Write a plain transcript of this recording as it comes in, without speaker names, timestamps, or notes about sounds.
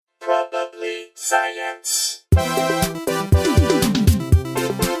Science.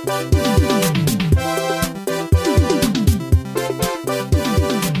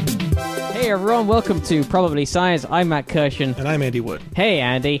 Hey everyone, welcome to Probably Science. I'm Matt Kirshen. And I'm Andy Wood. Hey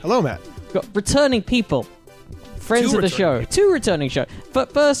Andy. Hello, Matt. Got returning people. Friends of the show. Two returning show.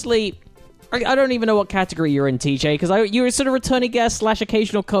 But firstly, I don't even know what category you're in, TJ, because you were sort of returning guest /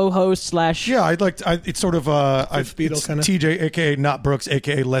 occasional co-host / Yeah, it's sort of Beatle kind of. TJ, aka Not Brooks,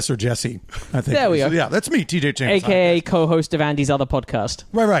 aka Lesser Jesse. I think. There we go. So, yeah, that's me, TJ Chambers. aka co-host of Andy's other podcast.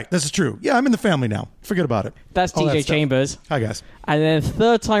 Right. This is true. Yeah, I'm in the family now. Forget about it. That's All TJ that stuff. Chambers. Hi guys. And then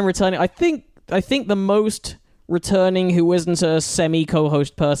third time returning, I think the most returning who isn't a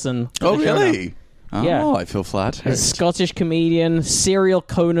semi-co-host person. Oh, really? Oh, Yeah. I feel flattered. A Scottish comedian, serial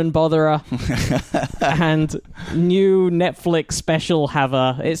Conan botherer, and new Netflix special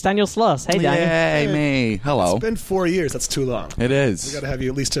haver. It's Daniel Sluss. Hey, Daniel. Yay, me. Hello. It's been 4 years. That's too long. It We is. got to have you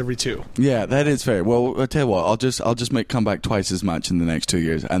at least every 2. Yeah, that is fair. Well, I'll tell you what. I'll just come back twice as much in the next 2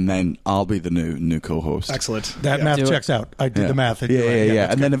 years, and then I'll be the new co-host. Excellent. That Yeah. math Do it. checks out. I did the math. Yeah. Right. And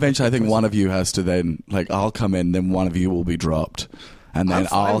that's then good. eventually, I think one of you has to then, I'll come in, then one of you will be dropped, and then I'm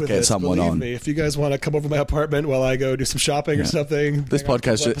fine I'll with get this, someone believe on. Me. If you guys want to come over to my apartment while I go do some shopping or something. This hang out a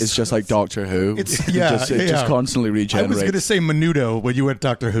podcast couple is just like Doctor Who. It's- It yeah, just yeah. constantly I was regenerates. going to say Menudo when you went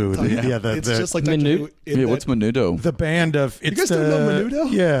Doctor Who. It's just like Doctor Minu- Who in Yeah, that- what's Menudo? the band of. It's guys don't know Menudo?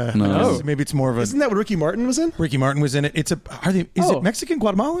 Yeah. No. Maybe it's more of a. Isn't that what Ricky Martin was in? Ricky Martin was in it. Is Oh. it Mexican,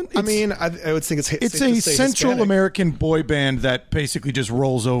 Guatemalan? I mean, I would think it's It's safe a to say Central Hispanic. American boy band that basically just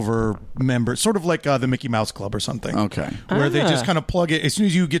rolls over members, sort of like the Mickey Mouse Club or something. Okay. Where they Ah. just kind of plug it. As soon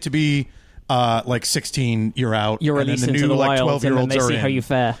as you get to be like 16, you're out. You're and then released the into new the wild, 12-year-olds and then they are see in. how you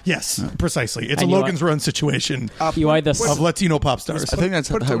fare. Yes, precisely. It's And a you Logan's Run situation You either of Latino pop stars. I think that's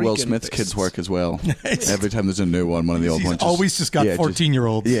Puerto how Will Rican Smith's based. kids work as well. Every time there's a new one of the old He's ones always just got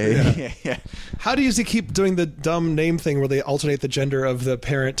 14-year-olds. Yeah. How do you keep doing the dumb name thing where they alternate the gender of the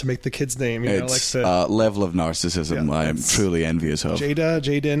parent to make the kid's name? You know, like It's the level of narcissism Yeah, I am it's- truly envious of. Jada,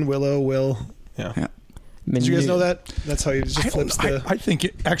 Jaden, Willow, Will. Yeah. Yeah. Did you guys know that? That's how he just flips the. I think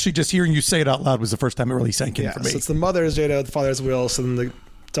actually just hearing you say it out loud was the first time it really sank in Yeah, for me. so it's the mother is Jada, the father is Will, so then the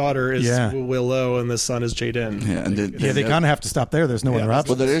daughter is Yeah. Willow, and the son is Jaden. Yeah, and then, yeah, they kind of have to stop there. There's no other Well,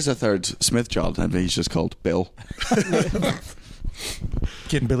 option. there is a third Smith child, and he's just called Bill.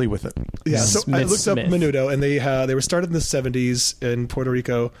 Getting Billy with it. Yeah, so I Smith. looked up Menudo, and they were started in the 70s in Puerto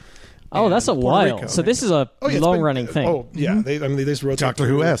Rico. Oh, that's a Puerto while. Rico. So this is a Oh, yeah, it's long-running been- thing. Oh, yeah. They just wrote Doctor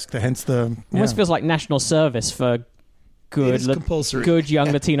Who-esque. Hence the. Almost yeah. feels like national service for good, It is compulsory. good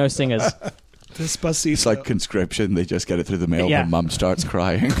young Latino singers. Despacito. It's like conscription. They just get it through the mail Yeah. when mum starts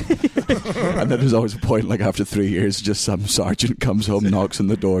crying. And then there's always a point, after 3 years, just some sergeant comes home, knocks on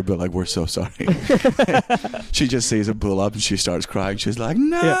the door, but we're so sorry. She just sees him pull up and she starts crying. She's like,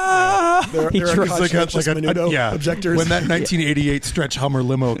 no! There He are tries- conscientious Menudo yeah. objectors. When that 1988 stretch Hummer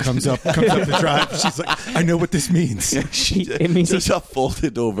limo comes up the drive, she's like, I know what this means. It means just a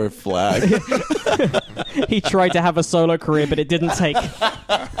folded over flag. He tried to have a solo career, but it didn't take.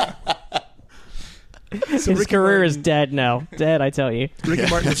 So His Ricky career is Martin- dead now. Dead, I tell you. Ricky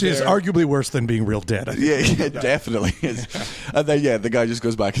Martin Which is there. arguably worse than being real dead. I think. Yeah, it definitely is. And then, the guy just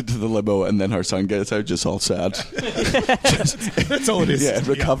goes back into the limo, and then her son gets out, just all sad. That's all it is. Yeah,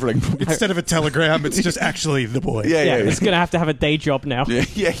 recovering from. Instead of a telegram, it's just actually the boy. Yeah. He's going to have a day job now.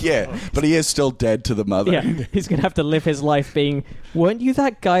 Yeah. But he is still dead to the mother. Yeah, he's going to have to live his life being, weren't you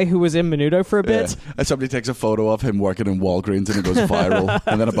that guy who was in Menudo for a bit? Yeah. And somebody takes a photo of him working in Walgreens and it goes viral.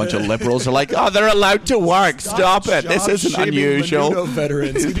 And then a bunch of liberals are like, oh, they're allowed to work. Stop it. This isn't Job-shaming unusual. Menudo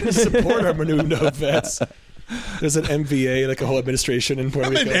veterans. We need to support our Menudo vets. There's an MVA, like a whole administration in Puerto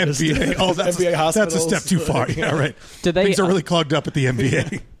Rico. An MBA. Oh, that's MBA that's a hospitals. step too far. Yeah, right. Do they, Things are really clogged up at the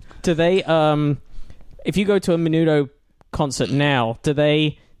MBA. do they, if you go to a Menudo concert now, do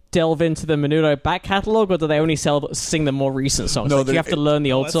they delve into the Menudo back catalogue, or do they only sing the more recent songs? No, Do you have to learn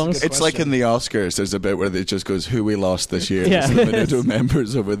the old that's a songs? good It's like in the Oscars. There's a bit where it just goes, "Who we lost this year." Yeah. It's the Menudo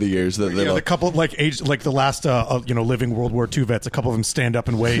members over the years that they Yeah, the lost. couple the last living World War II vets. A couple of them stand up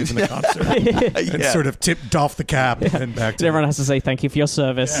and wave in the concert and sort of doff the cap and then back to Everyone has to say thank you for your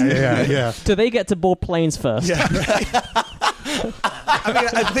service. yeah. Do they get to board planes first? Yeah. I mean,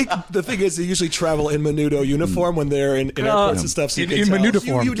 I think the thing is they usually travel in Menudo uniform when they're in airports and stuff. So you In can tell. Menudo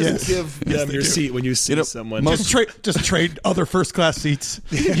form, You just yes. give them your seat when you see someone. Just trade other first class seats.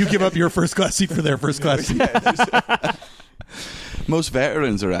 You give up your first class seat for their first class seat. Most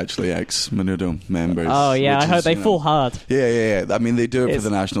veterans are actually ex-Menudo members. Oh yeah, I which heard is, they you know, fall hard. Yeah. I mean, they do it for It's- the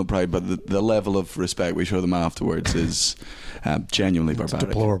national pride, but the level of respect we show them afterwards is genuinely barbaric.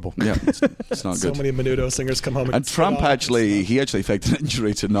 deplorable. Yeah, it's not So good. many Menudo singers come home And Trump he actually faked an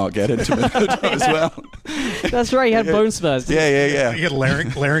injury to not get into Menudo as well. That's right. He had bone spurs. Yeah. You get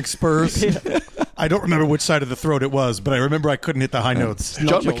larynx spurs. I don't remember which side of the throat it was, but I remember I couldn't hit the high notes.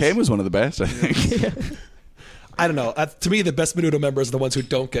 John McCain was one of the best, I think. I don't know. To me, the best Menudo members are the ones who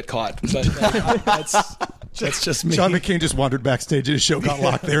don't get caught. But that's just me. John McCain just wandered backstage and his show got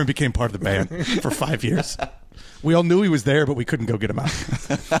locked there and became part of the band for 5 years. We all knew he was there, but we couldn't go get him out.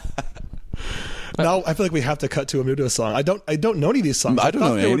 Now I feel like we have to cut to a Menudo song. I don't know any of these songs. I don't thought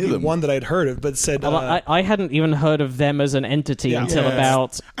know there any would of be them. one that I'd heard of, but said Well, I hadn't even heard of them as an entity Yeah. until Yeah.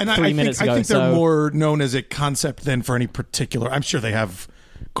 about And 3 minutes ago. I think they're so more known as a concept than for any particular. I'm sure they have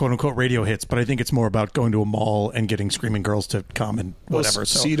quote unquote radio hits, but I think it's more about going to a mall and getting screaming girls to come and whatever.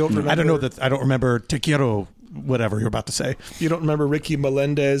 so you don't I don't know remember- that. I don't remember Te Quiero, whatever you're about to say. you don't remember Ricky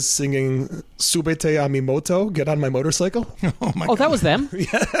Melendez singing "Subete a mi moto," "Get on my motorcycle"? Oh my Oh, god! that was them.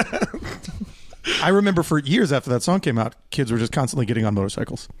 I remember for years after that song came out, kids were just constantly getting on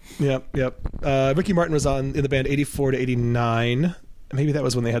motorcycles. Yep. Ricky Martin was in the band 84 to 89. Maybe that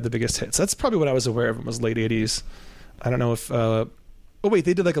was when they had the biggest hits. That's probably when I was aware of them, was late 80s. I don't know if... oh, wait,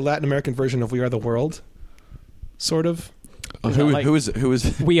 they did like a Latin American version of We Are the World, sort of. Who was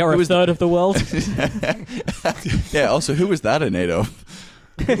We are a third of the world. Yeah, also, who was that in NATO?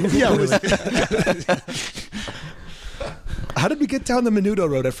 Yeah, really. How did we get down the Menudo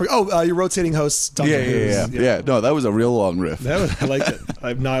road? I forgot. your rotating host, Dr. Yeah. No, that was a real long riff. I liked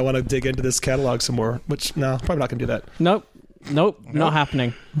it. Now I want to dig into this catalog some more, which, no, probably not going to do that. Nope, not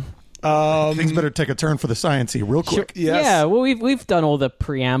happening. Things better take a turn for the sciencey real quick. Yes. Yeah, well, we've done all the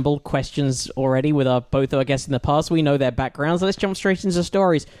preamble questions already with both our guests in the past. We know their backgrounds. Let's jump straight into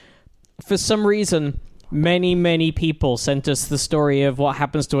stories. For some reason, many people sent us the story of what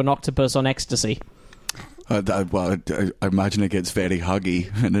happens to an octopus on ecstasy. I imagine it gets very huggy,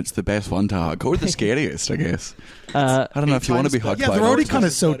 and it's the best one to hug, or the scariest, I guess. I don't know if you want to be hugged Yeah, by they're an already octopus. kind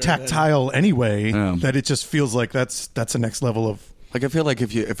of so better than- tactile anyway Yeah. that it just feels like that's the next level of. Like, I feel like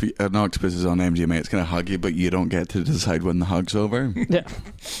if an octopus is on MDMA, it's going to hug you, but you don't get to decide when the hug's over. Yeah.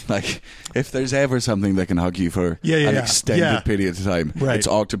 Like, if there's ever something that can hug you for Yeah, an yeah. extended Yeah. period of time, Right. it's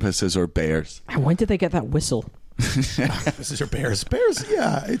octopuses or bears. And when did they get that whistle? This is your bears. Bears,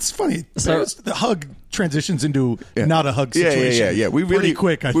 yeah, it's funny. So- Bears, the hug transitions into Yeah. not a hug situation. Yeah. We Pretty really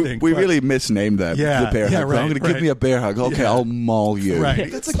quick, I think. We but- really misnamed that. Yeah, the bear yeah, hug. right, I'm going to give right. me a bear hug. Okay, Yeah. I'll maul you.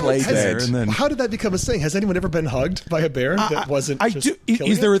 Right. That's like Play has- dead. And then- How did that become a thing? Has anyone ever been hugged by a bear that wasn't I just do.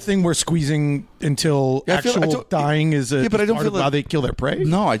 killing Is there it? a thing where squeezing until Yeah, I actual don't- dying is a Yeah, but I don't part feel of how that- they kill their prey?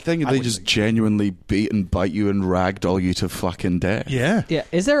 No, I think they would just think. genuinely beat and bite you and ragdoll you to fucking death. Yeah. Yeah,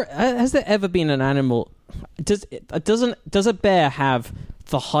 has there ever been an animal? Does a bear have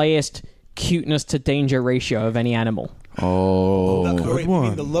the highest cuteness to danger ratio of any animal? Oh. Wait, I mean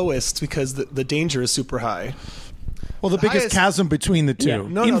one. the lowest because the danger is super high. Well, the biggest highest- chasm between the two, Yeah.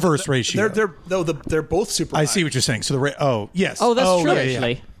 No, inverse no, ratio. They're both super. I high. see what you're saying. So yes. Oh, that's true. yeah, yeah.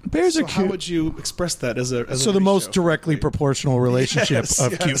 Actually, Bears So are how cute. would you express that as a? So the most ratio? directly proportional relationship Yes,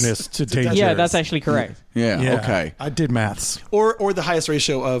 of yes. cuteness to To danger. yeah, that's actually correct. Yeah, Yeah. okay. I did maths. or the highest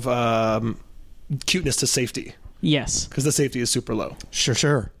ratio of cuteness to safety Yes. because the safety is super low.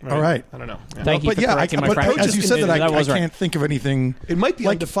 Sure. All right. I don't know. Yeah. Thank you But for yeah, correcting my but fraction. as you said that, I was right. can't think of anything. It might be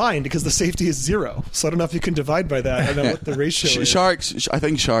Like- undefined because the safety is 0. So I don't know if you can divide by that. I don't know what the ratio is. Sharks, I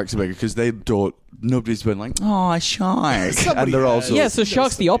think sharks are bigger because they don't. Nobody's been like, oh, a shark, Somebody and they're has. also Yeah, so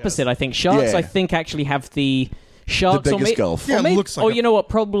sharks the opposite. I think sharks. Yeah. I think actually have the sharks The or biggest may- gulf. Or Yeah, it maybe, looks like or a- you know what?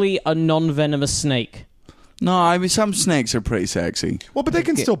 Probably a non-venomous snake. No, I mean some snakes are pretty sexy. Well, but they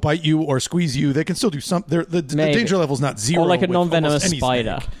can still bite you or squeeze you. They can still do something. The Maybe. danger level is not 0. Or like a with non-venomous almost any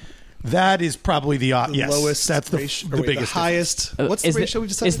spider. snake. That is probably the The yes. lowest. That's the ratio, the or wait, biggest the highest. What's the Is ratio we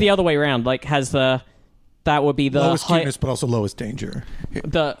decided? It's the other way around. Like has the that would be the lowest high, cuteness, but also lowest danger.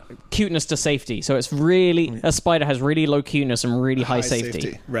 the cuteness to safety. So it's really a spider has really low cuteness and really high,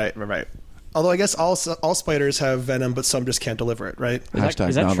 safety. Right. Although I guess all spiders have venom, but some just can't deliver it, right? Hashtag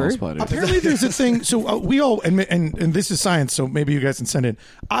is that not all true? spiders. Apparently, there's a thing. So we all and this is science. So maybe you guys can send it.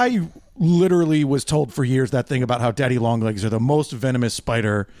 I literally was told for years that thing about how daddy longlegs are the most venomous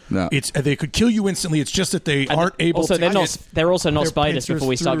spider. No. They could kill you instantly. It's just that they aren't able. Also, to they're also not their spiders pincers before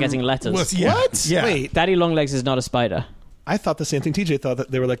we start through- getting letters. Well, yeah, What? Yeah. Wait. Daddy longlegs is not a spider. I thought the same thing. TJ thought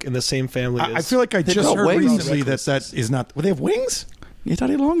that they were like in the same family. I as... feel like I just got heard wings. recently that is not. Well, they have wings. Yeah,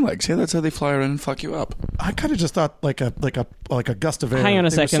 daddy long legs. Yeah, that's how they fly around and fuck you up. I kind of just thought like a gust of air. Hang on a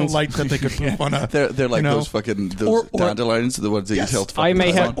They were second. so light that they could move on a. They're like you know, those fucking or- dandelions, the ones that Yes. you tilt. I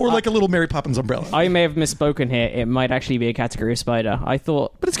may have- or like a little Mary Poppins umbrella. I may have misspoken here. It might actually be a category of spider. I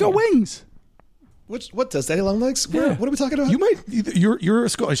thought, but it's got wings. What does Daddy Longlegs? Yeah. What are we talking about? You might your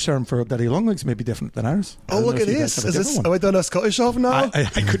Scottish term for daddy long legs may be different than ours. I Oh, don't look know at if you guys this. have a Is this? different Oh, one. I done a Scottish off now. I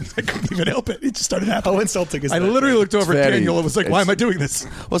couldn't even help it. It just started happening. How insulting is I that? literally looked over at very- Daniel and was like, "Why am I doing this?"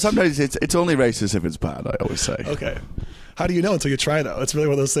 Well, sometimes it's only racist if it's bad. I always say. Okay. How do you know until you try, though? It's really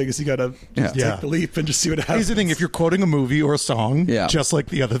one of those things you got to Yeah. Yeah. take the leap and just see what happens. Here's the thing: if you're quoting a movie or a song, Yeah. just like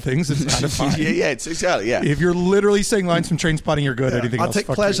the other things, it's kind of fine. yeah, it's exactly. Yeah. If you're literally saying lines from Trainspotting, you're good. Yeah, Anything I'll else? take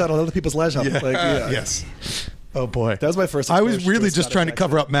fuck pleasure you. out on other people's leisure. Yeah. Like, yeah. Yes. Oh boy. That was my first. I was exposure really to just trying to Scottish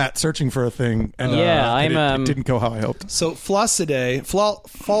cover accent. up Matt searching for a thing, and Yeah, it didn't go how I hoped. So Phalcidae,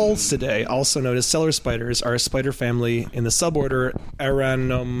 also known as cellar spiders, are a spider family in the suborder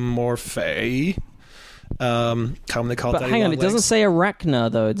Aranomorphae. Commonly called. but daddy hang on, long it doesn't legs. say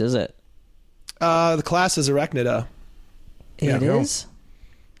arachna though, does it? The class is Arachnida. Yeah, It no. is.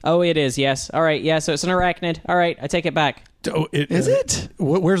 Oh, it is. Yes. All right. Yeah. So it's an arachnid. All right. I take it back. Oh, Is it?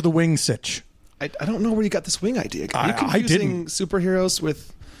 Where's the wing sitch? I don't know where you got this wing idea. Are you I confusing didn't. superheroes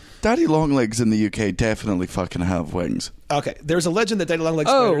with? Daddy long legs in the UK definitely fucking have wings. Okay, there's a legend that Daddy Longlegs.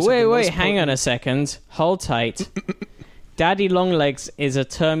 Oh, spiders have wait, the wait. most Hang on a second. Hold tight. Daddy longlegs is a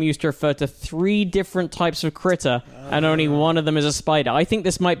term used to refer to 3 different types of critter, and only one of them is a spider. I think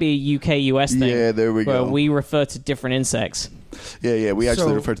this might be a UK-US thing. Yeah, there we where go. we refer to different insects. Yeah. We actually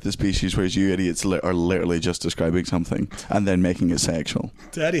So- refer to the species, whereas you idiots are literally just describing something and then making it sexual.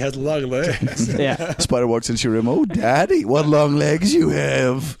 Daddy has long legs. Yeah. Spider walks into your room. Oh, Daddy, what long legs you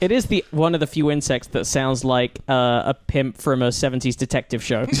have! It is the one of the few insects that sounds like a pimp from a 70s detective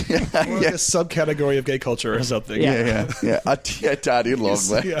show. Or like a subcategory of gay culture or something. Yeah. Yeah, Daddy long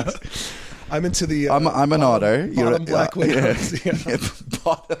legs. Yeah. I'm into the. I'm an otter. Bottom black widows. Yeah.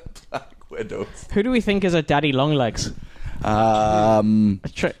 Bottom black widows. Who do we think is a daddy longlegs?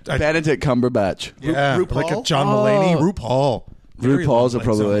 Benedict Cumberbatch. Yeah, RuPaul? like a John Mulaney, RuPaul. Very RuPaul's long a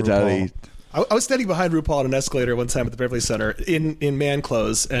probably legs on daddy. RuPaul. I was standing behind RuPaul on an escalator one time at the Beverly Center in man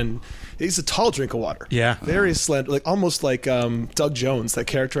clothes, and he's a tall drink of water. Yeah. Very slender, like almost like Doug Jones, that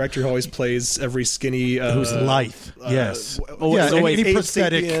character actor who always plays every skinny. Who's lithe? Yes. always- Yeah, always any Ape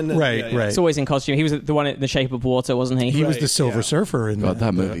prosthetic. sapien, Right, yeah, yeah. right. It's always in costume. He was the one in The Shape of Water, wasn't he? He was Right, the Silver yeah. Surfer in God,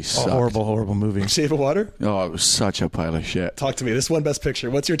 that movie a sucked. horrible movie. Shape of Water. Oh, it was such a pile of shit. Talk to me. This one Best Picture.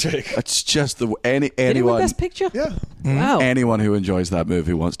 What's your take? It's just Did he win anyone Best Picture? Yeah. Wow. anyone who enjoys that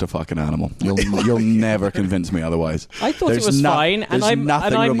movie wants to fuck an animal. You'll never convince me otherwise. I thought There's it was no- fine, and there's I'm nothing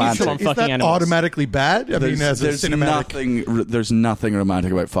neutral on romantic. Is fucking that animals. automatically bad? I mean, as a cinematic. There's nothing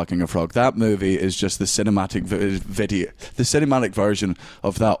romantic about fucking a frog. That movie is just the cinematic video, the cinematic version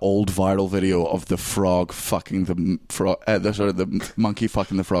of that old viral video of the frog fucking the monkey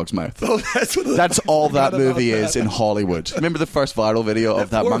fucking the frog's mouth. Oh, That's all that forgot about movie that. is in Hollywood. Remember the first viral video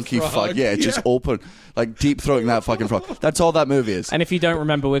of that poor monkey frog. fuck? Yeah, just open, like deep throating that fucking frog. That's all that movie is. And if you don't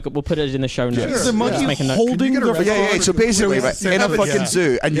remember, we'll put it in the show notes. Is the monkey Just make a note. holding Can you get a the record? frog? Yeah. So basically, So right, it's in a fucking yeah.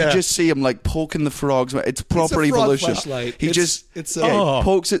 zoo, and Yeah. you just see him like poking the frog's mouth. It's proper a frog evolution. fleshlight. He It's- just it's yeah, a- he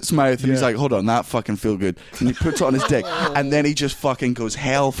pokes its mouth, and he's Yeah. like, "Hold on, that fucking feel good." And he puts it on his dick, and then he just fucking goes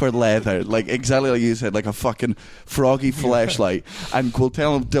hell for leather, like exactly like you said, like a fucking froggy fleshlight. And we'll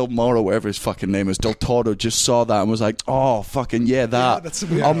tell him Del Moro, whatever his fucking name is, Del Toro, just saw that and was like, "Oh fucking yeah, that. that's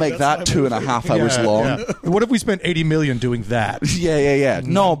weird. I'll make That's that my 2.5 hours Yeah, long." yeah. What if we spent $80 million doing that? Yeah.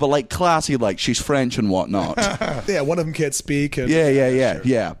 No, but like classy, like she's French and whatnot. Yeah, one of them can't speak. And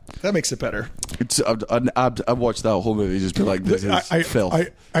Yeah. That makes it better. It's I watched that whole movie, just be like, this is filth.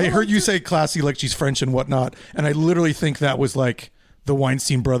 I heard you say classy like she's French and whatnot, and I literally think that was like the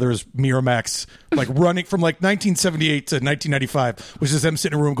Weinstein brothers Miramax, like running from like 1978 to 1995, was just them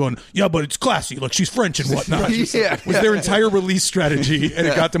sitting in a room going, yeah, but it's classy, like she's French and whatnot. Yeah. Was their entire release strategy, and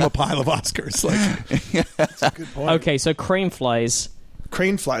it got them a pile of Oscars. Like, Good point. Okay, so crane flies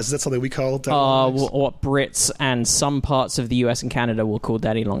Crane flies. Is that something we call? daddy are longlegs? what Brits and some parts of the US and Canada will call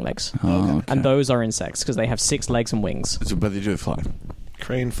daddy longlegs. Oh, okay. And those are insects because they have 6 legs and wings. But they do fly.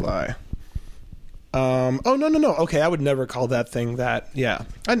 Crane fly. Oh no. Okay, I would never call that thing that. Yeah,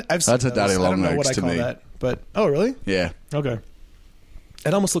 I've seen That's a those. daddy I don't know longlegs what I to call me. that, but oh really? Yeah, Okay.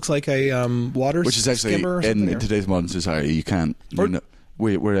 It almost looks like a water which is actually skimmer or something, in or- today's modern society, you can't. Or-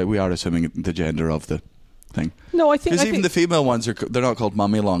 We are assuming the gender of the thing. No, I think. Because even the female ones they're not called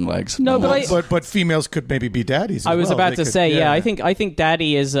mummy long legs. No, but but females could maybe be daddies. I as was well. about They to could- say, yeah, I think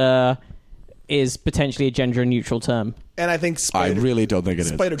daddy is potentially a gender neutral term. And I think I really don't think it is.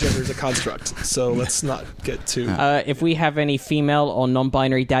 spider gender is a construct. So let's not get too. If we have any female or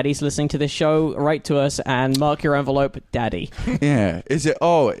non-binary daddies listening to this show, write to us and mark your envelope daddy. Yeah. Is it?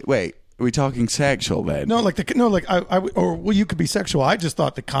 Oh, wait. Are we talking sexual then? No, or you could be sexual. I just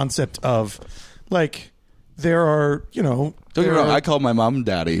thought the concept of like there are, Don't get me wrong. I call my mom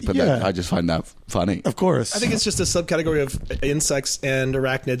daddy, but Yeah. I just find that funny. of course. I think it's just a subcategory of insects and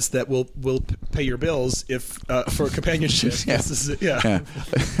arachnids that will pay your bills if for companionship. Yeah. This is it. Yeah.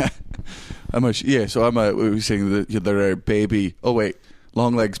 Yeah. So we were saying that there are baby. Oh wait,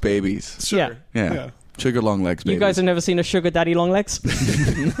 long legs babies. Sure. Yeah. Sugar long legs babies. You guys have never seen a sugar daddy long legs?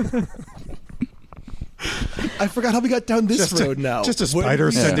 I forgot how we got down this road now. Just a Where spider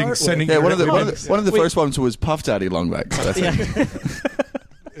did we sending start sending. with? Yeah, one of the Wait. first ones was Puff Daddy long legs. That's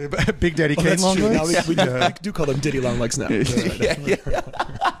it. Big Daddy Oh, Kane that's long true. Now legs. we do call them Diddy long legs now.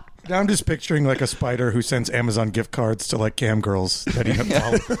 Now I'm just picturing like a spider who sends Amazon gift cards to like cam girls that he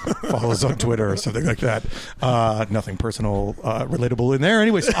follows on Twitter or something like that. Nothing personal, relatable in there.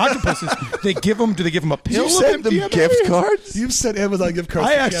 Anyways, octopuses. Do they give them a pill? You sent them gift cards? You've sent Amazon gift cards.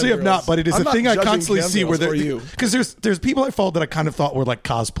 I to actually cam have not, girls. but it is I'm a not thing I judging constantly cam see where girls or they're you. because there's people I follow that I kind of thought were like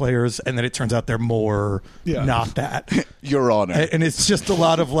cosplayers, and then it turns out they're more not that. Your Honor. And it's just a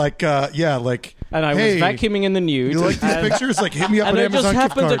lot of like And I hey, was vacuuming in the nude. You like these and- pictures? Like hit me up and on I just Amazon gift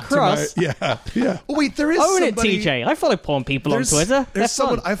happened card. across- Yeah. Oh, wait, there is Own it, somebody, TJ. I follow porn people on There's, Twitter. They're there's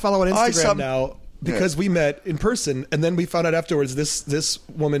someone fun. I follow on Instagram some- now because we met in person, and then we found out afterwards this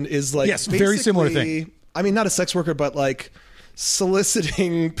woman is like Yes, very similar basically- thing. I mean, not a sex worker, but like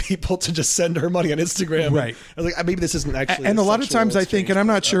soliciting people to just send her money on Instagram. Right. I was like, maybe this isn't actually. And a lot of sexual times I think, exchange, and I'm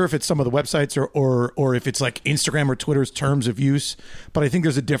not but, sure if it's some of the websites or if it's like Instagram or Twitter's terms of use, but I think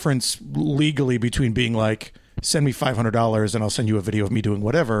there's a difference legally between being like, send me $500 and I'll send you a video of me doing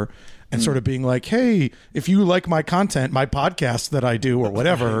whatever, and sort of being like, hey, if you like my content, my podcast that I do or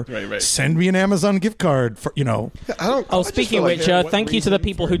whatever, Right. send me an Amazon gift card for, I don't. Oh, I just speaking feel of like which, there- what thank you to the reason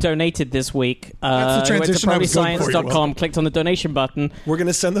people for- who donated this week. That's the Who went to transition I was going for, you're proudlyscience.com, welcome. clicked on the donation button. We're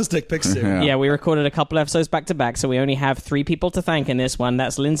gonna send those dick pics soon. Yeah. Yeah, we recorded a couple episodes back to back, so we only have 3 people to thank in this one.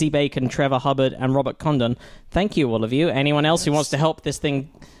 That's Lindsay Bacon, Trevor Hubbard, and Robert Condon. Thank you, all of you. Anyone else who wants to help this thing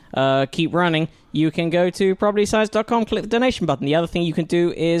keep running, you can go to propertyscience.com, click the donation button. The other thing you can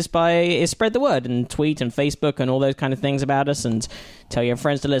do is spread the word and tweet and Facebook and all those kind of things about us and tell your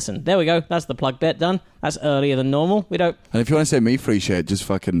friends to listen. There we go. That's the plug bit done. That's earlier than normal. We don't. And if you want to send me free shit, just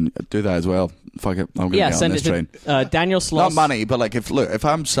fucking do that as well. Fuck it. I'm going to get on Send this it train. to Daniel Sloss. Not money, but like if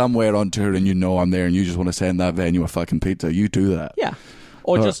I'm somewhere on tour and you know I'm there and you just want to send that venue a fucking pizza, you do that. Yeah.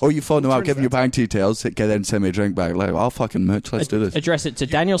 Or just or you phone them out, turns give them your that? bank details, get then send me a drink back. Like, I'll fucking mooch. Let's do this. address it to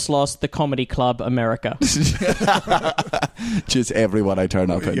Daniel Sloss, The Comedy Club, America. Just everyone I turn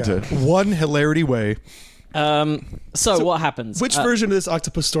up into. one hilarity way. So what happens? Which version of this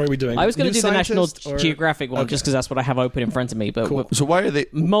octopus story are we doing? I was going to New do the National Scientist or- Geographic one Okay. just because that's what I have open in front of me. But Cool. So why are they?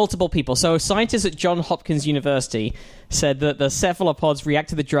 multiple people. So scientists at Johns Hopkins University said that the cephalopods react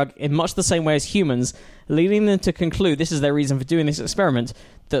to the drug in much the same way as humans, leading them to conclude, this is their reason for doing this experiment,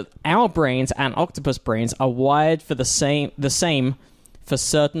 that our brains and octopus brains are wired for the same for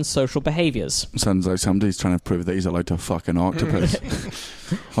certain social behaviors. Sounds like somebody's trying to prove that he's allowed to fuck an octopus.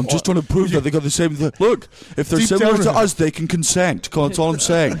 I'm just trying to prove that they got the same thing. Look, if they're Deep similar down- to us, they can consent. That's all I'm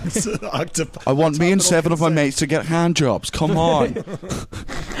saying. Octopus. I want me and 7 of my mates to get hand jobs. Come on.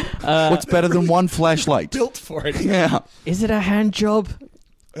 What's better than one fleshlight? built for it. Yeah. Is it a hand job?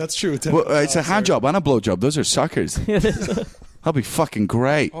 That's true. Well, it's a hand job and a blow job. Those are suckers. That'll be fucking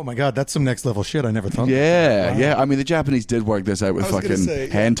great. Oh my god, that's some next level shit I never thought. Yeah, yeah. I mean, the Japanese did work this out with fucking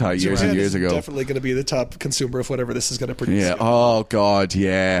hentai years and years ago. Definitely going to be the top consumer of whatever this is going to produce. Yeah. Oh god.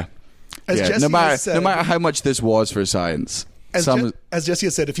 Yeah. As Yeah. Jesse No matter has said, no matter how much this was for science. as Jesse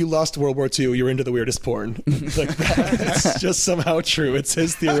has said, if you lost World War II, you're into the weirdest porn. Like that. It's just somehow true. It's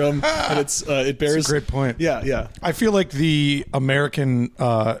his theorem, and it bears. That's a great point. Yeah. I feel like the American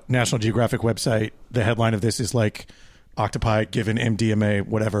National Geographic website, the headline of this is like octopi given MDMA,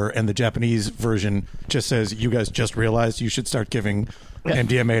 whatever, and the Japanese version just says, you guys just realized you should start giving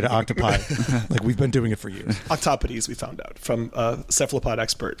MDMA to octopi. Like, we've been doing it for years. Octopodes, we found out from a cephalopod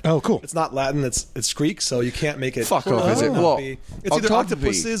expert. Oh, cool. It's not Latin; it's Greek, so you can't make it. Fuck off, is it? not What? be- It's either Octopi?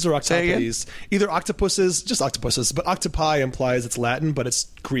 octopuses or Say again? octopodes. Either octopuses, just octopuses, but octopi implies it's Latin, but it's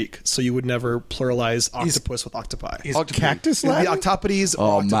Greek, so you would never pluralize octopus with octopi. Is Octopi. cactus It'd be Latin? octopodes.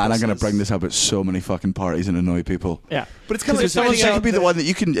 Oh or man, I'm going to octopuses. bring this up at so many fucking parties and annoy people. Yeah. But it's kind of like Because it finding could out be the that- one that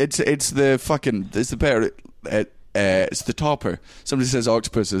you can. It's the fucking. It's the better. it's the topper. Somebody says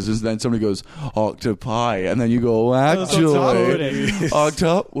octopuses, and then somebody goes octopi, and then you go, actually,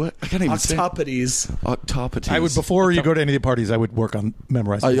 what? I can't even say. Octopodes. I would, before you go to any of the parties, I would work on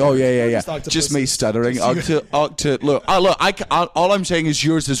memorizing. Yeah. Just me stuttering. Look, all I'm saying is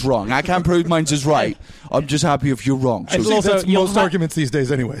yours is wrong. I can't prove mine's is right. I'm just happy if you're wrong. So also, that's most arguments these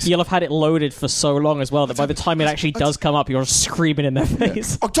days anyways. You'll have had it loaded for so long as well that by the time it actually does come up, you're screaming in their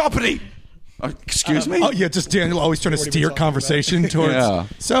face. Octopody! Excuse me? Oh, yeah, just Daniel always trying to steer conversation towards. Yeah.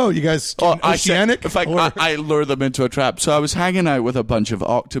 So, you guys, oceanic? In fact, I lure them into a trap. So I was hanging out with a bunch of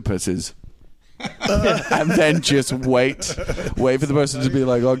octopuses. And then just wait for the person to be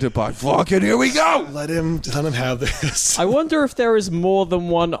like, octopi, fucking here we go. Let him have this. I wonder if there is more than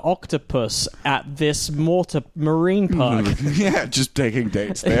one octopus at this marine park. Yeah, just taking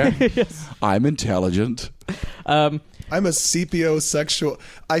dates there. Yes. I'm intelligent. I'm a sapiosexual.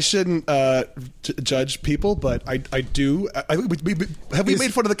 I shouldn't judge people, but I do. Have we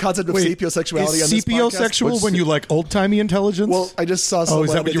made fun of the concept of sapiosexuality on this podcast? Sapiosexual when you like old-timey intelligence? Well, I just saw someone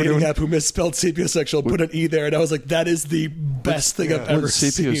on a dating app who misspelled sapiosexual, put an E there, and I was like, that is the best thing I've ever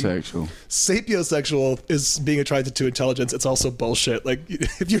seen. Sapiosexual? Sapiosexual is being attracted to intelligence. It's also bullshit. Like,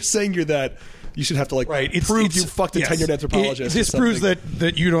 if you're saying you're that, you should have to prove you fucked a tenured anthropologist. This proves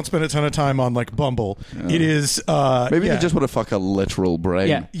that you don't spend a ton of time on like Bumble. Yeah. It is maybe they just want to fuck a literal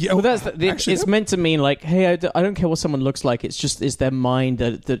brain. Yeah. Well, it's meant to mean like, hey, I don't care what someone looks like. It's their mind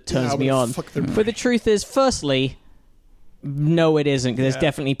that turns me on. But the truth is, firstly, no, it isn't. There's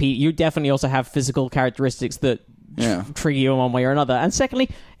definitely you definitely also have physical characteristics that trigger you in one way or another. And secondly,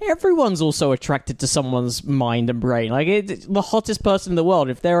 everyone's also attracted to someone's mind and brain. Like the hottest person in the world,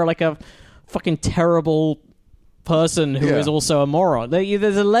 if they're like a fucking terrible person who is also a moron.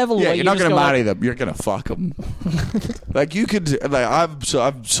 There's a level where you're not going to marry them. You're going to fuck them. Like you could. Like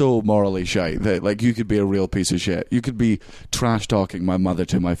I'm so morally shy that like you could be a real piece of shit. You could be trash talking my mother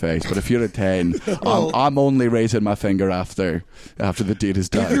to my face. But if you're a 10, I'm only raising my finger after the deed is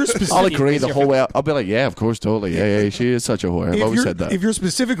done. I'll agree the whole way. I'll be like, yeah, of course, totally. Yeah, she is such a whore. I've always said that. If you're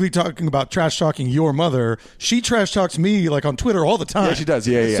specifically talking about trash talking your mother, she trash talks me like on Twitter all the time. Yeah, she does.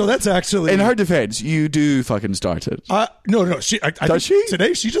 Yeah. So that's actually, in her defense, you do fucking start it. No. Does she?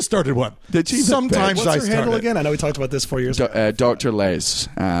 Today she just started one. Did she? Sometimes What's I her handle again? I know we talked about this 4 years ago. Dr. Les.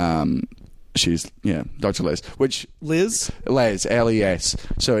 She's Dr. Les. Which Les, LES.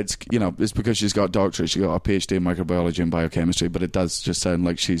 So it's it's because she's got doctorate. She got a PhD in microbiology and biochemistry. But it does just sound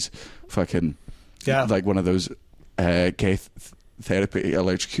like she's fucking like one of those gay therapy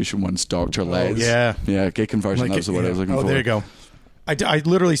electrocution ones. Dr. Les. Gay conversion. That was the word I was looking for. Oh, there you go. I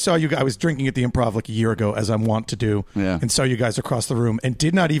literally saw you guys. I was drinking at the Improv like a year ago, as I'm wont to do, and saw you guys across the room, and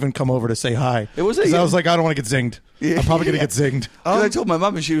did not even come over to say hi. I was like, I don't want to get zinged. I'm probably going to get zinged. I told my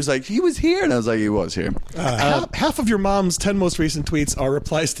mom, and she was like, he was here, and I was like, he was here. Half of your mom's 10 most recent tweets are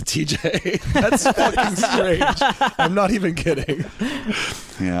replies to TJ. That's fucking strange. I'm not even kidding.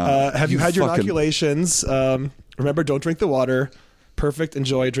 Yeah. Have you had your inoculations? Remember, don't drink the water. Perfect,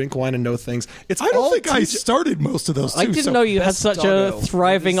 enjoy, drink wine, and know things. I don't think I started most of those too. I didn't know you had such a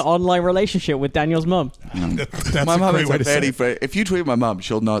thriving online relationship with Daniel's mum. That's my mum is a very if you tweet my mum,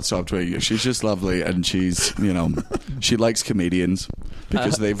 she'll not stop tweeting you. She's just lovely, and she's she likes comedians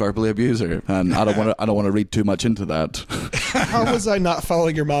because they verbally abuse her, and I don't want to read too much into that. How was I not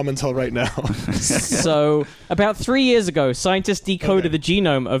following your mom until right now? So, about 3 years ago, scientists decoded the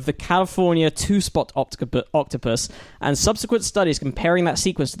genome of the California two-spot octopus, and subsequent studies comparing that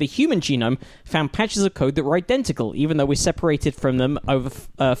sequence to the human genome found patches of code that were identical, even though we separated from them over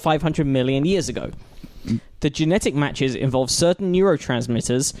 500 million years ago. The genetic matches involve certain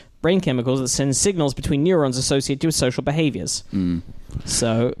neurotransmitters, brain chemicals that send signals between neurons associated with social behaviors.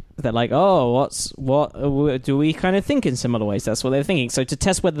 So they're like, what do we kind of think in similar ways? That's what they're thinking. So to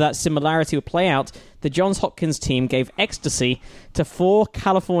test whether that similarity would play out, the Johns Hopkins team gave ecstasy to 4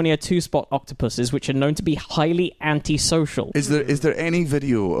 California two-spot octopuses, which are known to be highly antisocial. Is there any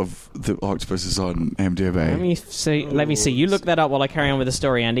video of the octopuses on MDMA? Let me see. You look that up while I carry on with the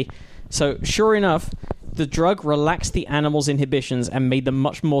story, Andy. So sure enough, the drug relaxed the animals' inhibitions and made them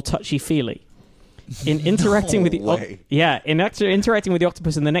much more touchy-feely. In interacting with interacting with the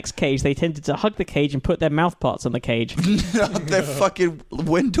octopus in the next cage, they tended to hug the cage and put their mouth parts on the cage. They're fucking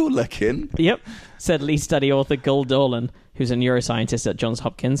window licking. Yep, said lead study author Gul Dolan. who's a neuroscientist at Johns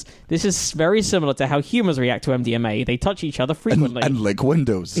Hopkins. This is very similar to how humans react to MDMA. They touch each other frequently. And lick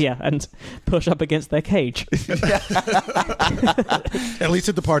windows. Yeah, and push up against their cage. At least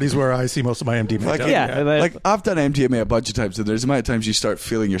at the parties where I see most of my MDMA. Like, Yeah, like I've done MDMA a bunch of times, and there's a amount of times you start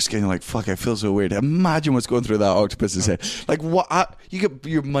feeling your skin, you're like, fuck, I feel so weird. Imagine what's going through that octopus's head. Like, what? You get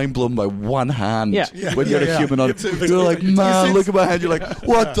your mind blown by one hand when you're a human on it. You're like, man, look at my hand. You're like,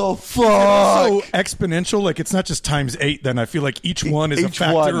 what the fuck? So exponential, like it's not just times 8. Then I feel like each one is a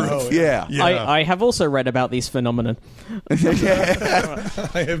factor. Of, yeah. I have also read about these phenomena.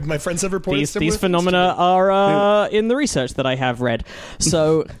 I have my friends have reported These phenomena are in the research that I have read.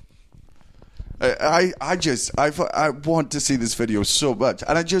 So I want to see this video so much,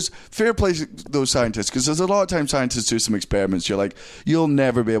 and I just fair play to those scientists, because there's a lot of times scientists do some experiments. You're like, you'll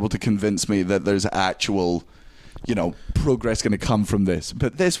never be able to convince me that there's actual, progress going to come from this.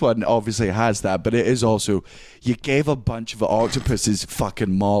 But this one obviously has that. But it is also, you gave a bunch of octopuses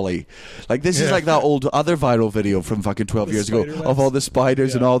fucking Molly. Like, this is like that old other viral video from fucking 12 years ago of all the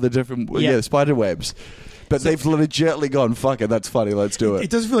spiders and all the different spider webs. But they've legitimately gone, fuck it, that's funny, let's do it. It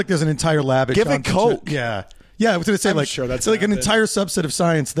doesn't feel like there's an entire lab. Give it coke. Yeah. Yeah, I was going to say, I'm sure that's like an entire subset of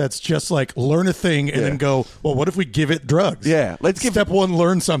science that's just like learn a thing and then go, well, what if we give it drugs? Yeah, let's give Step 1,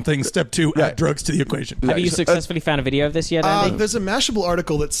 learn something. Step 2, add drugs to the equation. have you successfully found a video of this yet, Andy? There's a Mashable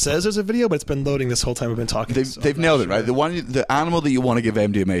article that says there's a video, but it's been loading this whole time we've been talking. They've nailed it, right? The animal that you want to give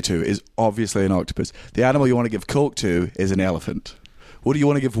MDMA to is obviously an octopus. The animal you want to give coke to is an elephant. What do you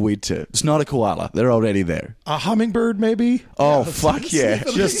want to give weed to? It's not a koala. They're already there. A hummingbird, maybe? Oh, fuck yeah.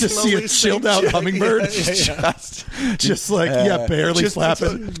 Just to see a chilled out hummingbird? Just like, barely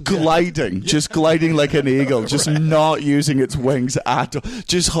flapping. Gliding. Just gliding like an eagle. Just not using its wings at all.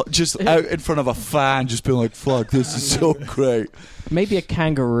 Just out in front of a fan, just being like, fuck, this is so great. Maybe a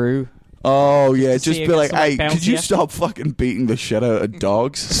kangaroo. Oh, yeah. Just See be like, hey, bouncier. could you stop fucking beating the shit out of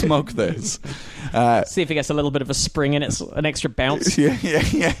dogs? Smoke this. See if it gets a little bit of a spring in it, an extra bounce. Yeah. Who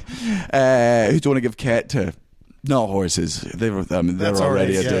do you want to give cat to? Not horses. They're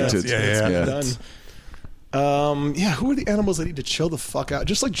already addicted. Done. Who are the animals that need to chill the fuck out?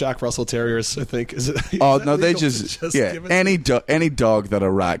 Just like Jack Russell Terriers, I think. Is no, they just any dog that a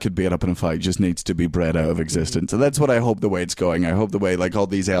rat could beat up in a fight just needs to be bred out of existence. And that's what I hope the way it's going. I hope the way, like all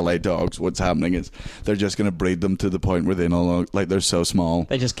these LA dogs, what's happening is they're just going to breed them to the point where they they're so small.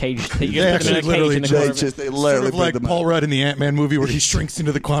 They just cage. They actually literally they literally like Paul Rudd in the Ant-Man movie where he shrinks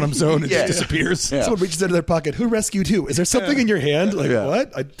into the quantum zone and just disappears. Yeah. Someone reaches into their pocket. Who rescued who? Is there something in your hand? Like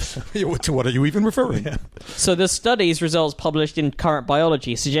what? To what are you even referring? So the study's results published in Current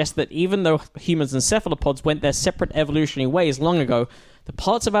Biology suggest that even though humans and cephalopods went their separate evolutionary ways long ago, the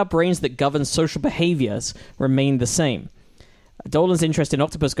parts of our brains that govern social behaviors remain the same. Dolan's interest in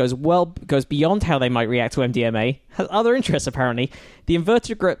octopus goes beyond how they might react to MDMA. Has other interests, apparently. The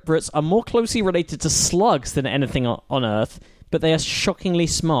invertebrates are more closely related to slugs than anything on Earth, but they are shockingly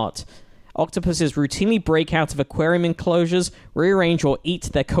smart. Octopuses routinely break out of aquarium enclosures, rearrange or eat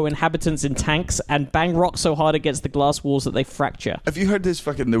their co-inhabitants in tanks, and bang rocks so hard against the glass walls that they fracture. Have you heard this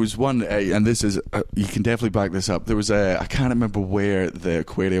there was one, and this is, you can definitely back this up. There was I can't remember where the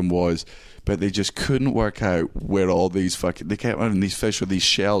aquarium was, but they just couldn't work out where all these they kept having these fish with these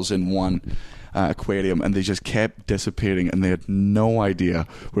shells in one aquarium, and they just kept disappearing, and they had no idea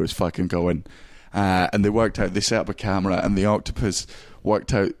where it was fucking going. And they set up a camera, and the octopus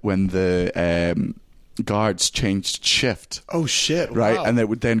worked out when the guards changed shift. Oh shit! Right, wow. and it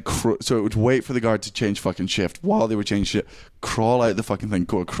would then so it would wait for the guard to change fucking shift while they were changing shift, crawl out the fucking thing,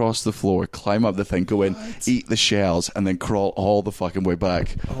 go across the floor, climb up the thing, go in, eat the shells, and then crawl all the fucking way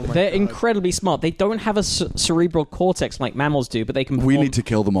back. They're incredibly smart. They don't have a cerebral cortex like mammals do, but they can. We need to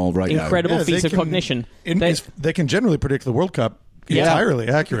kill them all right now. Incredible feats of cognition. They can generally predict the World Cup. Entirely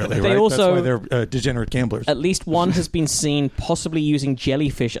accurately, they right? also, that's why they're degenerate gamblers. At least one has been seen possibly using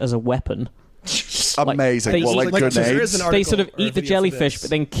jellyfish as a weapon. Amazing. Like grenades? They sort of eat the jellyfish, but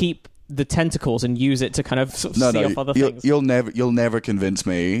then keep the tentacles and use it to kind of see off other things. You'll never convince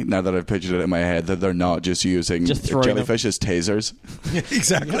me, now that I've pictured it in my head, that they're not just using jellyfish as tasers.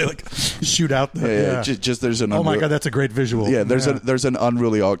 Exactly, like shoot out the... Just there's an... Oh my god, that's a great visual. Yeah, there's an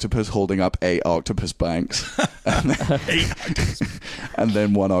unruly octopus holding up 8 octopus banks. And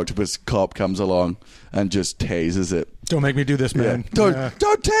then one octopus cop comes along and just tases it. Don't make me do this, man. Don't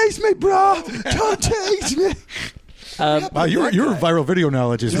tase me, bro! Don't tase me! Wow, your viral video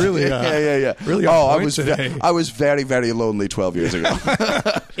knowledge is really really. I was very, very lonely 12 years ago.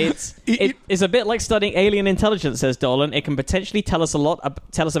 It's a bit like studying alien intelligence, says Dolan. It can potentially tell us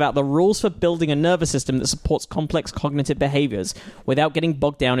about the rules for building a nervous system that supports complex cognitive behaviors without getting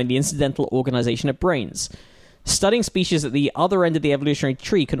bogged down in the incidental organization of brains. Studying species at the other end of the evolutionary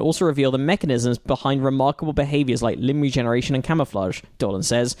tree can also reveal the mechanisms behind remarkable behaviors like limb regeneration and camouflage, Dolan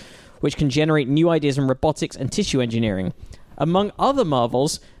says, which can generate new ideas in robotics and tissue engineering. Among other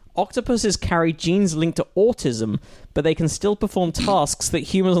marvels, octopuses carry genes linked to autism, but they can still perform tasks that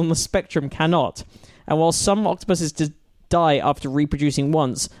humans on the spectrum cannot. And while some octopuses die after reproducing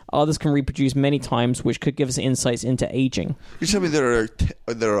once, others can reproduce many times, which could give us insights into aging. You tell me there are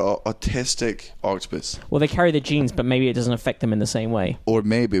autistic octopus, Well, they carry the genes, but maybe it doesn't affect them in the same way. or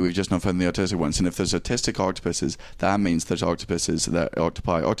maybe we've just not found the autistic ones. And if there's autistic octopuses, that means there's octopuses that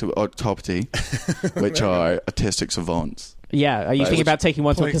octopi, which are autistic savants. Yeah, are you thinking about taking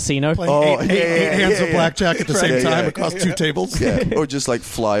one to a casino? Playing eight hands of yeah. blackjack at the same Yeah, time yeah. across 2 tables. Yeah, or just like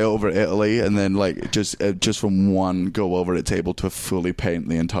fly over Italy and then like just from one go over a table to fully paint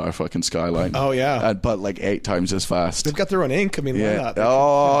the entire fucking skyline. Oh, yeah. But like 8 times as fast. They've got their own ink. I mean, why Yeah. not?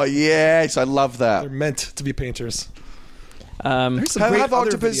 Oh yes, I love They're that. meant to be painters. There's some great Have other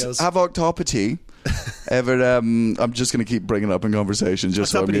octopus, videos. have octopity ever? I'm just going to keep bringing it up in conversation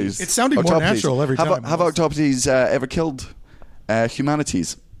just so I'm Octopodes. used. It's sounding more natural every time. Have octopodes ever killed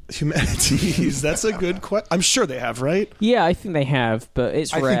humanities? Humanities. That's a good question. I'm sure they have, right? Yeah, I think they have, but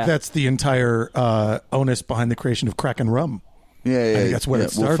it's I rare. think that's the entire onus behind the creation of Kraken rum. Yeah, I think that's where it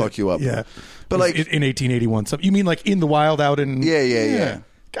started. We'll fuck you up. Yeah, But like, in 1881. So you mean like in the wild out in? Yeah.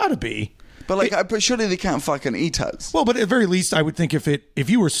 Gotta be. but like, but surely they can't fucking eat us. Well, but at the very least, I would think if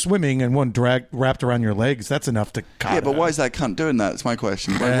you were swimming and one wrapped around your legs, that's enough to. Yeah, but why is that cunt doing that? That's my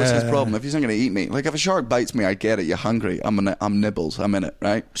question. What's his problem? If he's not going to eat me, like if a shark bites me, I get it. You're hungry. I'm nibbles. I'm in it,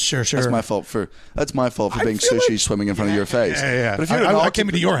 right? Sure. That's my fault for I being feel sushi like- swimming in front of your face. Yeah. But if you're an I came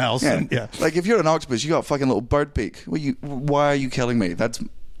into your house. yeah. And, yeah. Like if you're an octopus, you got a fucking little bird beak. Why are you killing me? That's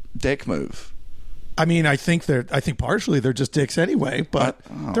dick move. I mean, I think partially they're just dicks anyway, but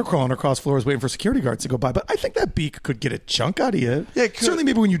they're crawling across floors waiting for security guards to go by. But I think that beak could get a chunk out of you. Yeah, it could. Certainly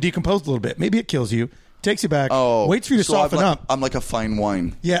maybe when you decompose a little bit. Maybe it kills you, takes you back, Oh, waits for you to so soften I'm like, up. I'm like a fine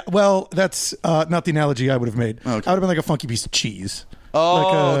wine. Yeah, well, that's not the analogy I would have made. Okay. I would have been like a funky piece of cheese.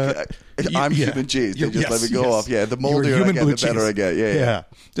 Oh, Like, okay. I'm human cheese. They just let me go off. Yeah, the moldier I get, the better I get. Yeah.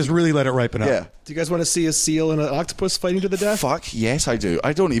 Just really let it ripen up. Yeah. Do you guys want to see a seal and an octopus fighting to the death? Fuck yes, I do.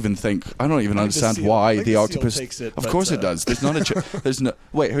 I don't even understand seal. why I think the the seal octopus. takes it, Of but, course it does. There's not a. There's no.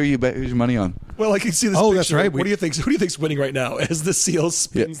 Wait, who's your money on? Well, I can see this. Oh, picture. that's right. What do you think? Who do you think's winning right now as the seal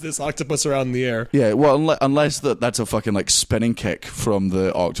spins this octopus around in the air? Yeah, well, unless that's a fucking like spinning kick from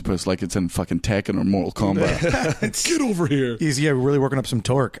the octopus, like it's in fucking Tekken or Mortal Kombat. Get over here. He's really working up some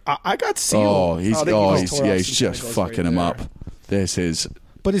torque. I got seal. Oh, I think he just tore off he's some just tentacles fucking right him there. up. This is.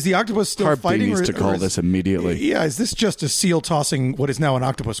 But is the octopus still Harp fighting? needs to call is- this immediately. Yeah, is this just a seal tossing what is now an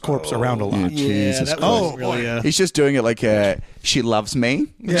octopus corpse around a lot? Jesus that Christ. was really. He's just doing it like she loves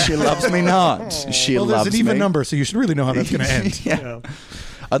me. She loves me not. She Well, loves there's an even me. number, so you should really know how that's going to end. Yeah.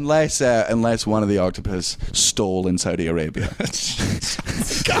 Unless one of the octopus stole in Saudi Arabia.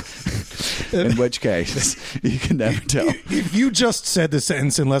 In which case, you can never tell. If you just said the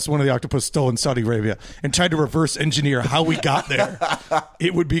sentence, unless one of the octopus stole in Saudi Arabia, and tried to reverse engineer how we got there,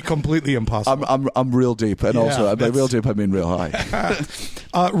 it would be completely impossible. I'm real deep, and Yeah, also by that's- real deep I mean real high.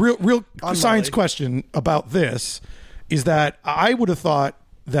 Real science Molly. question about this is that I would have thought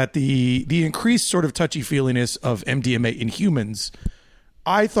that the increased sort of touchy-feeliness of MDMA in humans,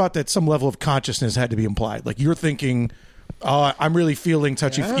 I thought that some level of consciousness had to be implied. Like you're thinking, I'm really feeling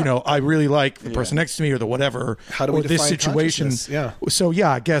touchy. You know, I really like the person next to me or the whatever. How do we or this define situation? consciousness? Yeah. So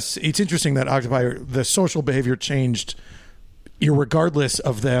yeah, I guess it's interesting that octopi, the social behavior changed, regardless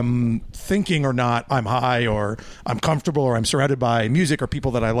of them thinking or not. I'm high, or I'm comfortable, or I'm surrounded by music or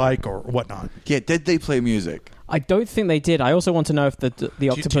people that I like, or whatnot. Yeah, did they play music? I don't think they did. I also want to know if the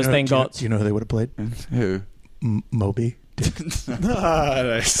octopus then got... Do you know who they would have played? Who? Moby. Ah,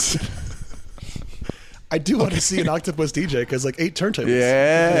 nice. I do want to see an octopus DJ because like 8 turntables.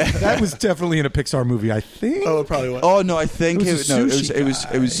 Yeah. That was definitely in a Pixar movie, I think. Oh, it probably was. Oh no, I think It was a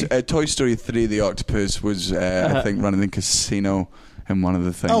sushi it was Toy Story 3. The octopus was I think running the casino in one of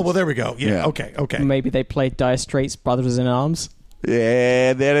the things. Oh, well, there we go. Yeah. Yeah. Okay. Maybe they played Dire Straits' Brothers in Arms.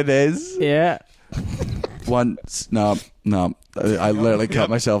 Yeah, there it is. Yeah. Once, no, I literally cut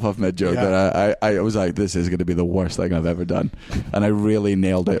myself off mid joke. Yeah. That I was like, this is going to be the worst thing I've ever done, and I really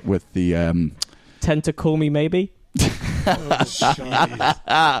nailed it with the. Tend to call me maybe.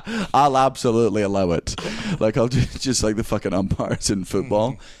 I'll absolutely allow it. Like I'll just like the fucking umpires in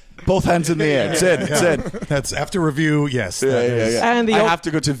football. Both hands in the air. It's in. It's in. That's after review. Yes. Yeah, that yeah, is- yeah. And the I oc- have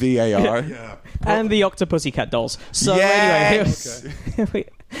to go to VAR. Yeah. And the Octopussycat dolls. So Yes! anyway,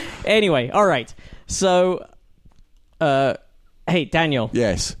 anyway, all right. So, hey Daniel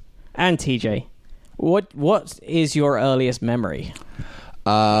Yes. and TJ, What is your earliest memory?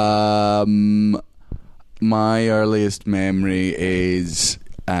 My earliest memory is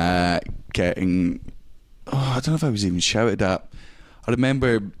getting. Oh, I don't know if I was even shouted at. I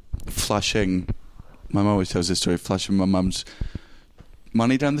remember flushing. My mum always tells this story. Flushing my mum's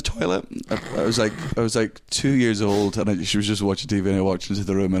money down the toilet. I was like 2 years old, and she was just watching TV, and I walked into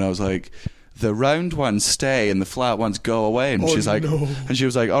the room, and I was like, the round ones stay and the flat ones go away. And she's like, and she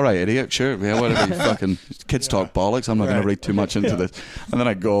was like, all right, idiot, sure, yeah, whatever, you fucking kids talk bollocks. I'm not going to read too much into this. And then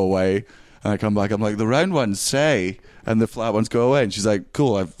I go away and I come back. I'm like, the round ones stay and the flat ones go away. And she's like,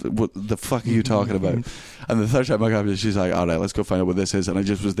 cool. What the fuck are you talking about? And the third time I come, she's like, all right, let's go find out what this is. And I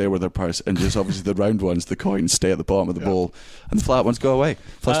just was there with her purse, and just obviously the round ones, the coins, stay at the bottom of the bowl, and the flat ones go away.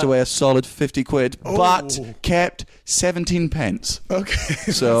 Flushed away a solid 50 quid, but kept 17 pence. Okay.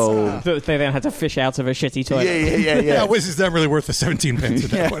 So They then had to fish out of a shitty toilet. yeah. Yeah, which is not really worth the 17 pence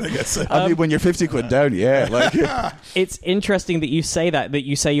at that point, I guess. I mean, when you're 50 quid down, yeah. Like, It's interesting that you say that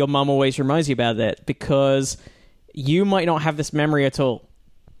you say your mum always reminds you about it, because you might not have this memory at all.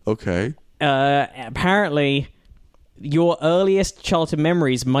 okay. Apparently, your earliest childhood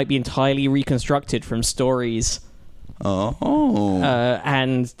memories might be entirely reconstructed from stories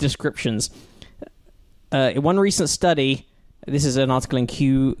and descriptions. In one recent study, this is an article in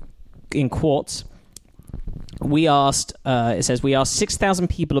Quartz, we asked 6,000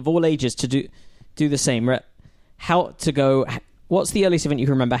 people of all ages to do the same. What's the earliest event you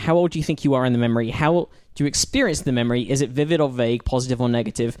can remember? How old do you think you are in the memory? How do you experience the memory? Is it vivid or vague, positive or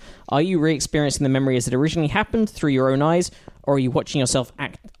negative? Are you re-experiencing the memory as it originally happened through your own eyes, or are you watching yourself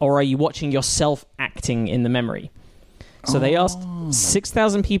acting in the memory? So they asked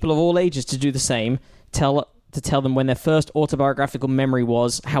 6,000 people of all ages to do the same, to tell them when their first autobiographical memory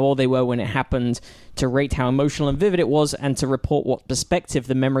was, how old they were when it happened, to rate how emotional and vivid it was, and to report what perspective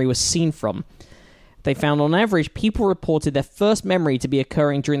the memory was seen from. They found on average people reported their first memory to be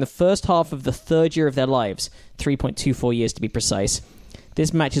occurring during the first half of the third year of their lives, 3.24 years to be precise.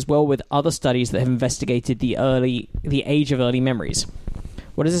 This matches well with other studies that have investigated the age of early memories.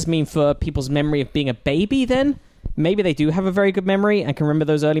 What does this mean for people's memory of being a baby then? Maybe they do have a very good memory and can remember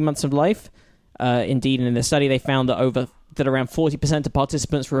those early months of life. Indeed, in the study they found that around 40% of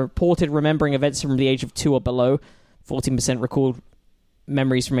participants reported remembering events from the age of 2 or below. 14% recalled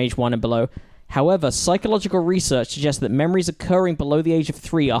memories from age 1 and below. However, psychological research suggests that memories occurring below the age of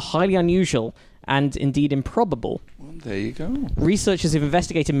 3 are highly unusual and indeed improbable. Well, there you go. Researchers who've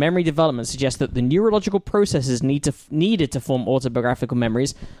investigated memory development suggest that the neurological processes needed to form autobiographical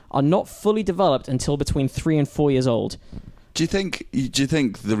memories are not fully developed until between 3 and 4 years old. Do you think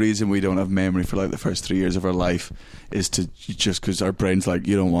the reason we don't have memory for like the first 3 years of our life is just because our brain's like,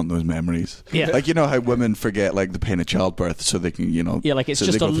 you don't want those memories? Yeah. Like, you know how women forget like the pain of childbirth so they can, Yeah, like it's so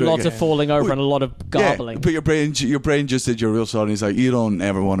just they a go through it lot again. of falling over and a lot of garbling. Yeah, but your brain just did your real son. He's like, you don't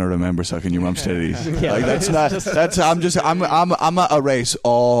ever want to remember sucking your mum's titties. Yeah. Like I'm gonna erase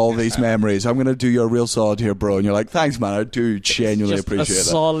all these memories. I'm gonna do your real solid here, bro. And you're like, thanks, man. I do genuinely Just appreciate a that.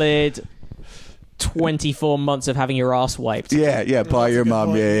 solid 24 months of having your ass wiped. Yeah, by your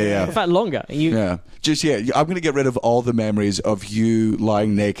mum. Yeah. In fact, longer. I'm going to get rid of all the memories of you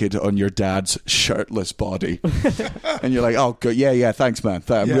lying naked on your dad's shirtless body. And you're like, oh, good. Yeah, thanks, man.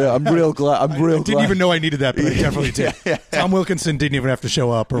 I'm real glad. I didn't even know I needed that, but I definitely did. Tom Wilkinson didn't even have to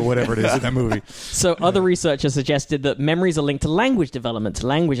show up or whatever it is in that movie. So other researchers suggested that memories are linked to language development.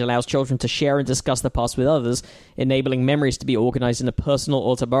 Language allows children to share and discuss the past with others, enabling memories to be organized in a personal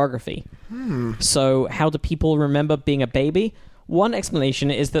autobiography. So how do people remember being a baby? One explanation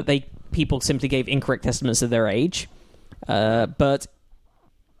is that people simply gave incorrect estimates of their age. But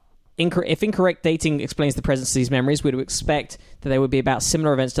if incorrect dating explains the presence of these memories, we'd expect that there would be about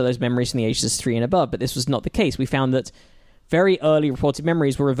similar events to those memories from the ages 3 and above. But this was not the case. We found that very early reported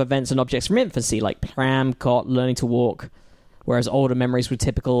memories were of events and objects from infancy, like pram, cot, learning to walk, whereas older memories were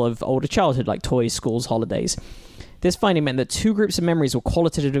typical of older childhood, like toys, schools, holidays. This finding meant that two groups of memories were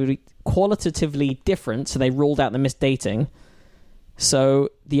qualitatively different, so they ruled out the misdating. So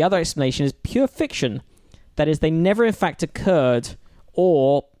the other explanation is pure fiction. That is, they never in fact occurred,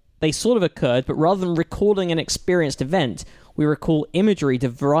 or they sort of occurred, but rather than recalling an experienced event, we recall imagery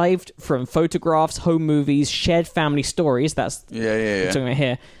derived from photographs, home movies, shared family stories, that's what we're talking about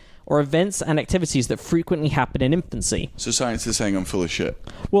here, or events and activities that frequently happen in infancy. So science is saying I'm full of shit.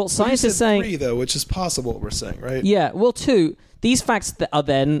 Well, science is saying 3, though, which is possible, we're saying, right? Yeah, well, 2, these facts that are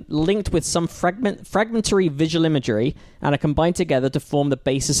then linked with some fragmentary visual imagery and are combined together to form the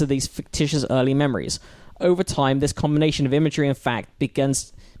basis of these fictitious early memories. Over time, this combination of imagery and fact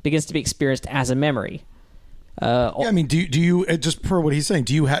begins to be experienced as a memory. Yeah, I mean, do you just per what he's saying?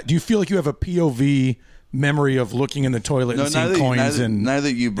 Do you feel like you have a POV memory of looking in the toilet and seeing coins? Now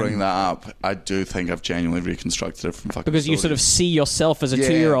that you bring that up, I do think I've genuinely reconstructed it from fucking because you sort of see yourself as a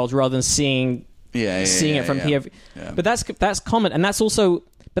 2-year-old rather than seeing it from POV. Yeah. But that's common, and that's also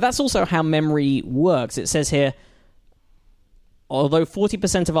how memory works. It says here, although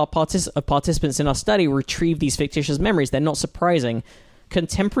 40% of our participants in our study retrieve these fictitious memories, they're not surprising.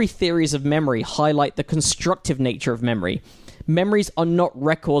 Contemporary theories of memory highlight the constructive nature of memory. Memories are not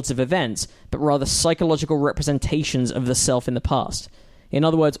records of events, but rather psychological representations of the self in the past. In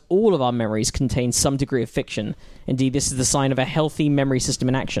other words, all of our memories contain some degree of fiction. Indeed, this is the sign of a healthy memory system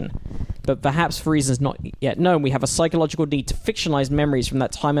in action. But perhaps for reasons not yet known, we have a psychological need to fictionalize memories from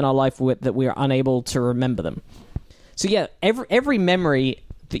that time in our life that we are unable to remember them. So yeah, every memory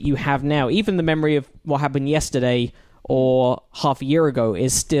that you have now, even the memory of what happened yesterday or half a year ago,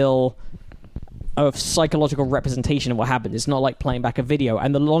 is still a psychological representation of what happened. It's not like playing back a video.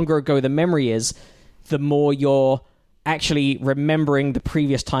 And the longer ago the memory is, the more you're actually remembering the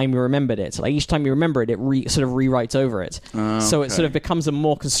previous time you remembered it. So like each time you remember it, it sort of rewrites over it. So it sort of becomes a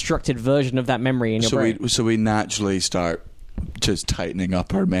more constructed version of that memory in your brain. So we naturally start just tightening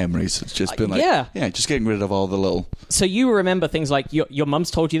up our memories. It's just been like, just getting rid of all the little... So you remember things like your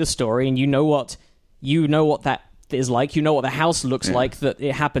mum's told you the story, and you know what that is like. You know what the house looks like that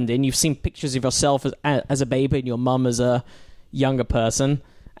it happened in. You've seen pictures of yourself as a baby and your mum as a younger person,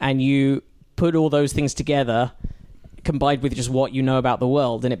 and you put all those things together, combined with just what you know about the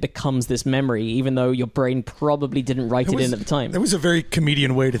world, and it becomes this memory, even though your brain probably didn't write it in at the time. That was a very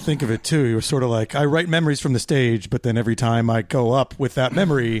comedian way to think of it, too. You were sort of like, I write memories from the stage, but then every time I go up with that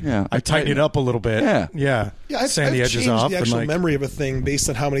memory, I tighten it up a little bit. Yeah, I've edges changed off. The actual memory of a thing based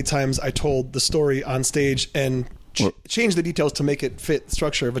on how many times I told the story on stage and change the details to make it fit the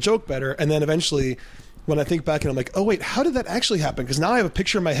structure of a joke better, and then eventually... when I think back and I'm like, oh wait, how did that actually happen? Because now I have a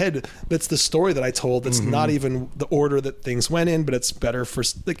picture in my head that's the story that I told. That's not even the order that things went in, but it's better for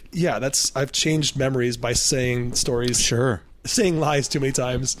I've changed memories by saying stories, saying lies too many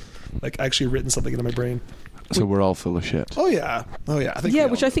times, like actually written something into my brain. So we're all full of shit. Oh yeah. I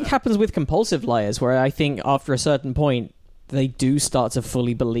think which I think happens with compulsive liars, where I think after a certain point they do start to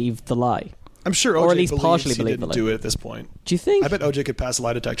fully believe the lie. I'm sure OJ or at least partially he didn't do it at this point. Do you think? I bet OJ could pass a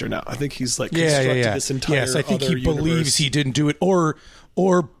lie detector now. I think he's like constructed this entire Yes, I think other he believes universe. he didn't do it, or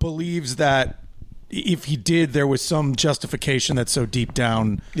believes that if he did, there was some justification that's so deep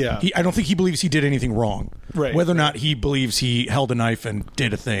down. Yeah. I don't think he believes he did anything wrong. Right. Whether or not he believes he held a knife and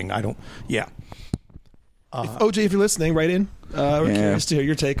did a thing, I don't. Yeah. OJ, if you're listening, write in. We're curious to hear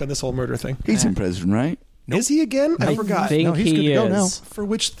your take on this whole murder thing. He's in prison, right? Nope. Is he again? I forgot. Think he's good to go now. For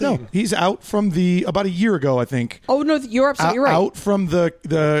which thing? No, he's out from about a year ago, I think. Oh no, you're absolutely right. Out from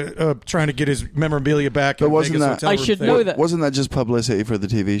the trying to get his memorabilia back. But wasn't that? I should know that. Wasn't that just publicity for the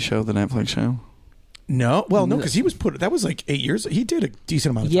TV show, the Netflix show? No, well, no, because he was that was like 8 years. He did a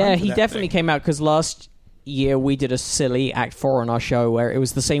decent amount of time. Yeah, for he that definitely thing. came out because last year we did a silly Act 4 on our show where it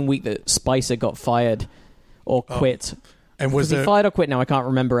was the same week that Spicer got fired or quit. And was he fired or quit now? I can't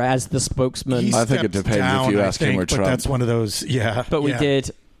remember. As the spokesman, I think it depends if you ask him or Trump. But that's one of those, But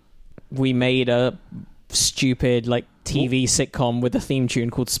we made a stupid TV sitcom with a theme tune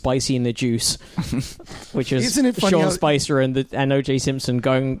called "Spicy in the Juice," which is Isn't it funny Sean how- Spicer and O.J. Simpson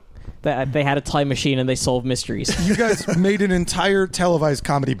going. They had a time machine and they solved mysteries. You guys made an entire televised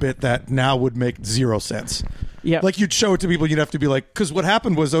comedy bit that now would make zero sense. Yeah, like you'd show it to people, you'd have to be like, because what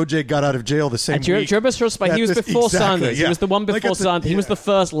happened was OJ got out of jail the same week. Do you remember Sean Spicer? He was before Sanders. Yeah. He was the one before Sanders. He was the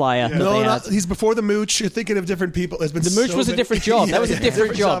first liar. Yeah. that No, they had. he's before the Mooch. You're thinking of different people. There's been The Mooch was a different job. That was a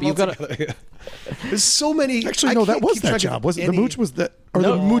different job. You've got to. There's so many. Actually, no, that was that job. Wasn't the Mooch was that? Or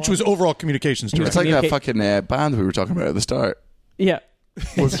the Mooch was overall communications director. It's like that fucking band we were talking about at the start. Yeah.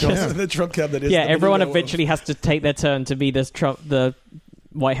 The Trump cabinet is. Yeah, everyone eventually has to take their turn to be the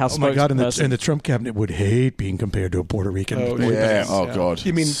White House spokesperson. Oh my God! And the Trump cabinet would hate being compared to a Puerto Rican. God.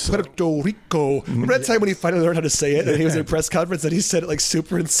 You mean Puerto Rico? Remember that time when he finally learned how to say it, and he was in a press conference, and he said it like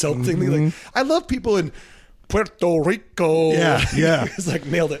super insultingly, like "I love people in Puerto Rico." Yeah. He's like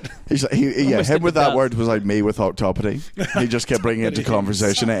nailed it. He's like, him with that word was like me with octopody. He just kept bringing it to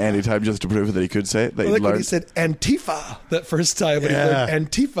conversation at any time just to prove that he could say it. That Like when he said Antifa that first time, when he learned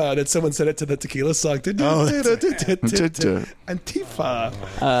Antifa, and someone said it to the tequila song. Antifa.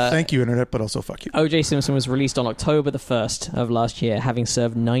 Thank you, Internet, but also fuck you. O.J. Simpson was released on October the 1st of last year, having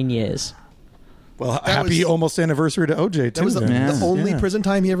served 9 years. Well, happy almost anniversary to OJ, too. That was the only prison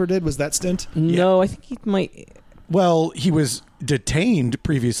time he ever did, was that stint? No, I think he might... Well, he was detained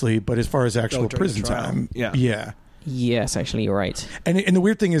previously, but as far as actual during prison the trial. time... Yeah. Yes, actually, you're right. And the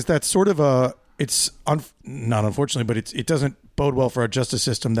weird thing is that's sort of it's not unfortunately, but it doesn't bode well for our justice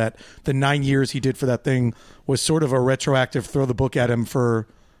system that the 9 years he did for that thing was sort of a retroactive throw the book at him for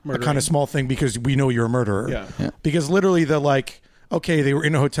Murdering. a kind of small thing because we know you're a murderer. Yeah. Because literally okay, they were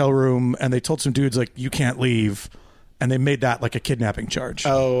in a hotel room and they told some dudes like, you can't leave. And they made that like a kidnapping charge.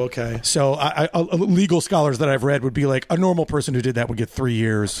 Oh, okay. So legal scholars that I've read would be like, a normal person who did that would get 3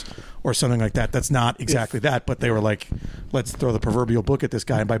 years or something like that. That's not exactly that, but they were like, let's throw the proverbial book at this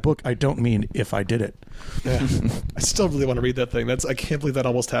guy. And by book, I don't mean if I did it. Yeah. I still really want to read that thing. I can't believe that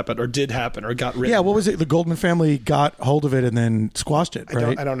almost happened or did happen or got written. Yeah, what was it? The Goldman family got hold of it and then squashed it,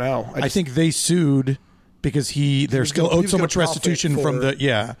 right? I don't know. I think they sued because they're still owed so much restitution from the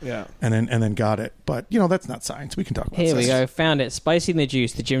Yeah. and then got it. But that's not science. We can talk about Here science. we go. Found it. Spicy in the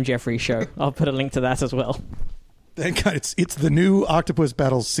Juice, the Jim Jeffries show. I'll put a link to that as well. Thank God, it's the new Octopus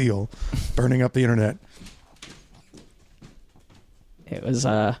Battles seal, burning up the internet. It was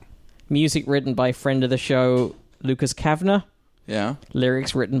music written by friend of the show, Lucas Kavanagh. Yeah.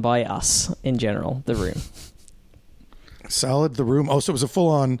 Lyrics written by us in general, The Room. Solid. The Room. Oh, so it was a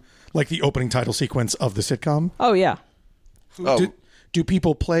full-on, like the opening title sequence of the sitcom. Oh, yeah. Oh. Do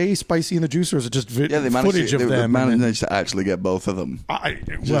people play Spicy in the Juice, or is it just Yeah, they managed footage of they them? managed to actually get both of them.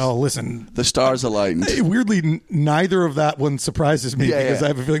 Well, listen. The stars aligned. Weirdly, neither of that one surprises me because I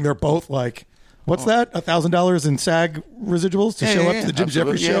have a feeling they're both like, what's that? $1,000 in SAG residuals to show up to the Jim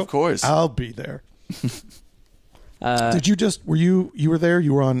Jeffries show? Yeah, of course. I'll be there. Did you just, you were there?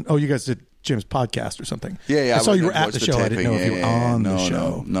 You were on, you guys did Jim's podcast or something. Yeah. I saw you were at watched the show. I didn't know if you were on the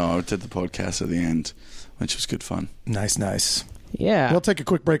show. No, I did the podcast at the end, which was good fun. Nice. Yeah. We'll take a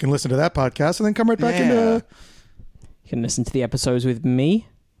quick break and listen to that podcast and then come right back into... You can listen to the episodes with me.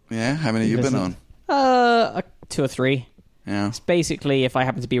 Yeah, how many have you been on? 2 or 3. Yeah. It's basically if I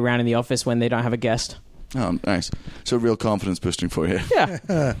happen to be around in the office when they don't have a guest. Oh, nice. So real confidence boosting for you.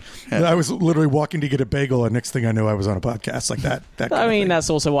 Yeah. I was literally walking to get a bagel, and next thing I knew, I was on a podcast like that. I mean, that's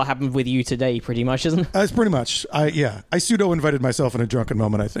also what happened with you today, pretty much, isn't it? That's pretty much. I pseudo-invited myself in a drunken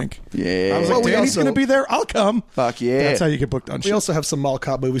moment, I think. Yeah. I was like, Danny's going to be there. I'll come. Fuck yeah. That's how you get booked on We shit. also have some mall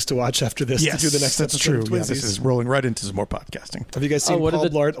cop movies to watch after this Yes, to do the next that's episode true. of Yeah, this Twinsies. is rolling right into some more podcasting. Have you guys seen what are Paul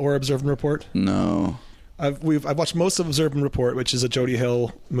the- Blart or Observe and Report? No. I've watched most of Observe and Report, which is a Jody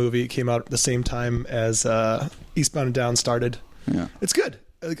Hill movie. It came out at the same time as Eastbound and Down started. Yeah. It's good.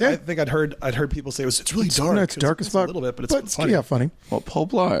 I think I'd heard people say it's really dark. It's dark as fuck. a little bit, but it's funny. Yeah, funny. What, Paul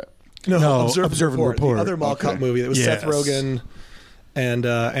Blart? No, Observe and Report. The other mall cop movie. It was Yes. Seth Rogen and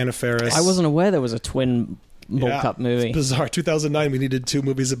Anna Faris. I wasn't aware there was a twin mall cup movie. It's bizarre. 2009, we needed 2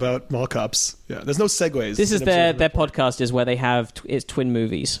 movies about mall cops. Yeah, there's no segues. This is in their Observe and Report. podcast is where they have it's twin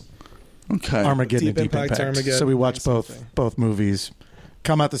movies. Okay. Armageddon and Deep Deep Impact, Impact. Armageddon, So we watched same thing. both movies.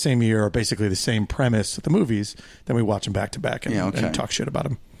 Come out the same year, or basically the same premise of the movies. Then we watch them back to back and talk shit about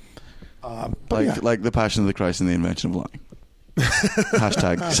them. Like the Passion of the Christ and the Invention of Lying.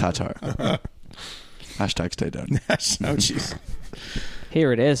 Hashtag satire. Hashtag stay down. Oh, jeez.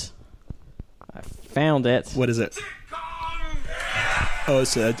 Here it is. I found it. What is it? Oh,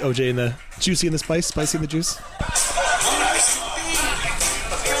 it's OJ and the Juicy and the Spice, Spicy and the Juice.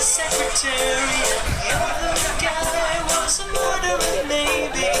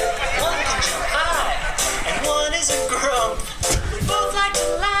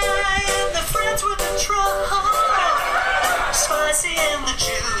 Spicy in the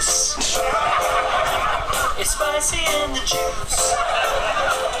juice. It's spicy in the juice.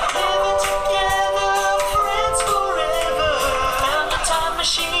 Living together, friends forever. Found a time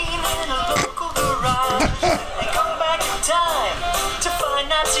machine in a local garage. They go back in time to find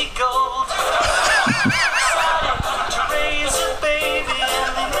Nazi gold. Decided to raise a baby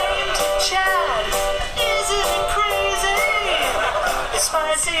and they named him Chad. Isn't it crazy? It's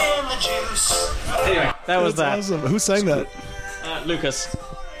spicy in the juice. Anyway, that was That's that. awesome. Who sang that? Lucas.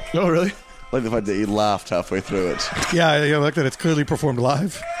 Oh, really? Like the fact that he laughed halfway through it. Yeah, I like that it's clearly performed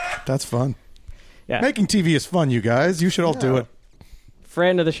live. That's fun. Yeah. Making TV is fun, you guys. You should all do it.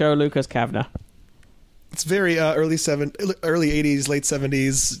 Friend of the show, Lucas Kavanagh. It's very early 80s, late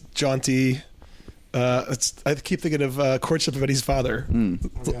 70s, jaunty. I keep thinking of Courtship of Eddie's Father,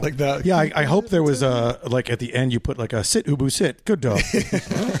 like that. Yeah, I hope there was like at the end you put like a sit, Ubu, sit. Good dog.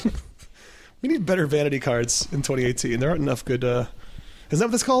 We need better vanity cards in 2018. There aren't enough good. Isn't that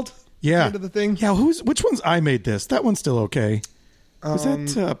what it's called? Yeah. The end of the thing. Yeah, which one's I Made This? That one's still okay. Was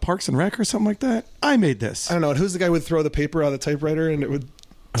that Parks and Rec or something like that? I Made This. I don't know. Who's the guy who would throw the paper out of the typewriter and it would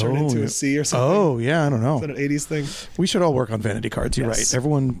turn into a C or something. Oh, yeah, I don't know. Is that an 80s thing? We should all work on vanity cards. You're Yes. right.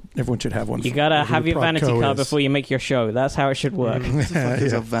 Everyone should have one. You gotta have your vanity card is. before you make your show. That's how it should work.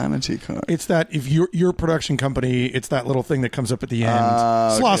 It's a vanity card. It's that if your production company, it's that little thing that comes up at the end.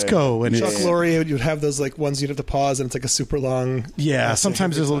 Okay. Slosco and Chuck Lorre, you'd have those like ones you'd have to pause, and it's like a super long. yeah. essay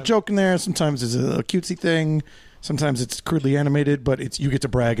Sometimes every there's a little time. joke in there. Sometimes there's a little cutesy thing. Sometimes it's crudely animated, but you get to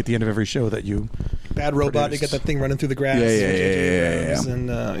brag at the end of every show that you. Bad Robot. produced. You get that thing running through the grass. Yeah. And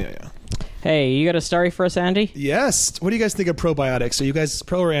yeah. Hey, you got a story for us, Andy? Yes. What do you guys think of probiotics? Are you guys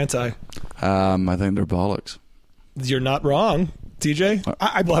pro or anti? I think they're bollocks. You're not wrong, TJ.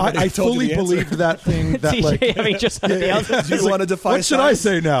 I already told you fully the answer. believed that thing. That TJ, like. having just heard the answer. Do you want to defy What should I science?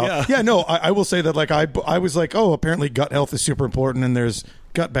 say now? Yeah. Yeah, no, I will say that like I was like, oh, apparently gut health is super important, and there's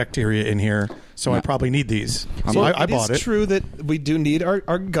gut bacteria in here, so I probably need these. So Well, I bought It it. is true that we do need our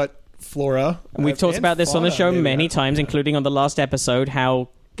gut flora. And we've talked and about this on the fauna, show maybe. many times, including on the last episode, how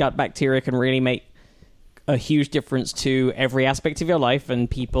gut bacteria can really make a huge difference to every aspect of your life. And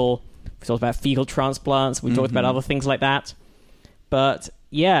people, we talked about fecal transplants, we talked about other things like that. But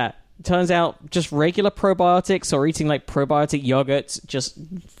yeah, it turns out just regular probiotics or eating like probiotic yogurts just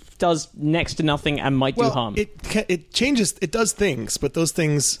does next to nothing and might do harm. It changes, it does things, but those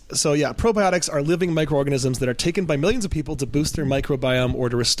things. So yeah, probiotics are living microorganisms that are taken by millions of people to boost their microbiome or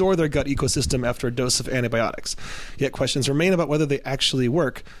to restore their gut ecosystem after a dose of antibiotics. Yet questions remain about whether they actually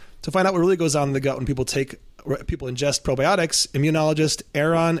work. To find out what really goes on in the gut when people ingest probiotics, immunologist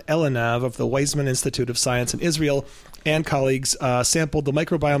Aaron Elinav of the Weizmann Institute of Science in Israel and colleagues sampled the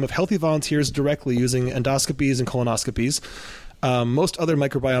microbiome of healthy volunteers directly using endoscopies and colonoscopies. Most other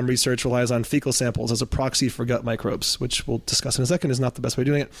microbiome research relies on fecal samples as a proxy for gut microbes, which we'll discuss in a second is not the best way of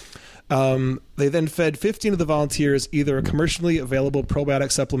doing it. They then fed 15 of the volunteers either a commercially available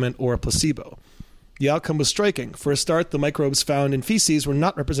probiotic supplement or a placebo. The outcome was striking. For a start, the microbes found in feces were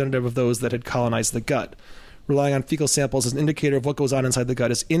not representative of those that had colonized the gut. Relying on fecal samples as an indicator of what goes on inside the gut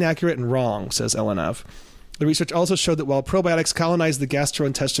is inaccurate and wrong, says Elinav. The research also showed that while probiotics colonize the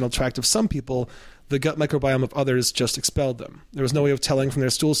gastrointestinal tract of some people, the gut microbiome of others just expelled them. There was no way of telling from their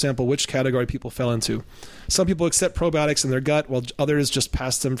stool sample which category people fell into. Some people accept probiotics in their gut, while others just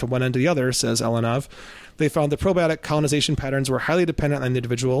pass them from one end to the other, says Elinav. They found the probiotic colonization patterns were highly dependent on the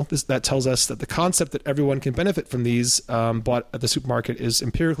individual. That tells us that the concept that everyone can benefit from these bought at the supermarket is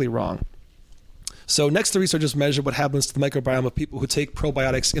empirically wrong. So next, the researchers measured what happens to the microbiome of people who take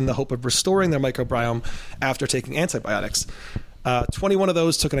probiotics in the hope of restoring their microbiome after taking antibiotics. 21 of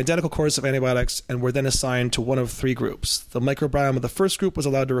those took an identical course of antibiotics and were then assigned to one of three groups. The microbiome of the first group was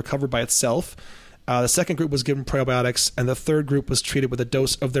allowed to recover by itself. The second group was given probiotics, and the third group was treated with a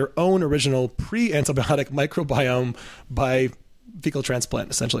dose of their own original pre-antibiotic microbiome by fecal transplant,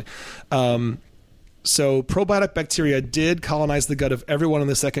 essentially. So probiotic bacteria did colonize the gut of everyone in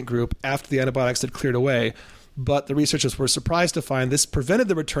the second group after the antibiotics had cleared away, but the researchers were surprised to find this prevented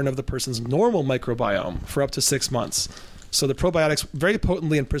the return of the person's normal microbiome for up to 6 months. So the probiotics very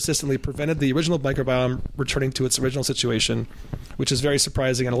potently and persistently prevented the original microbiome returning to its original situation, which is very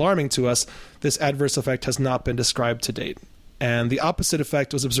surprising and alarming to us. This adverse effect has not been described to date. And the opposite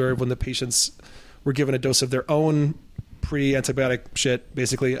effect was observed when the patients were given a dose of their own pre-antibiotic shit,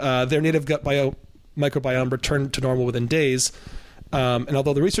 basically. Their native gut microbiome returned to normal within days. And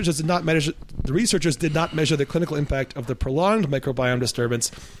although the researchers did not measure the clinical impact of the prolonged microbiome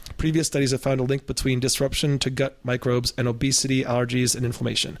disturbance, previous studies have found a link between disruption to gut microbes and obesity, allergies, and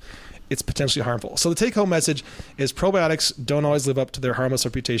inflammation. It's potentially harmful. So the take-home message is probiotics don't always live up to their harmless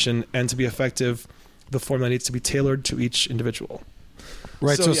reputation, and to be effective, the formula needs to be tailored to each individual.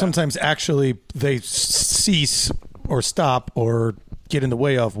 Right. So yeah. sometimes actually they cease or stop or get in the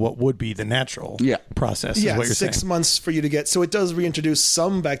way of what would be the natural process. Is Yeah, what you're 6 saying. months for you to get. So it does reintroduce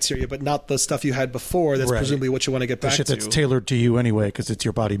some bacteria, but not the stuff you had before. That's Right. presumably what you want to get The back shit to. that's tailored to you anyway because it's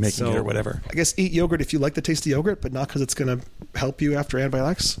your body making it or whatever. I guess eat yogurt if you like the taste of yogurt, but not because it's going to help you after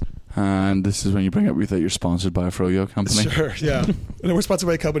antibiotics. And this is when you bring up that you're sponsored by a Froyo company. Sure, yeah. And we're sponsored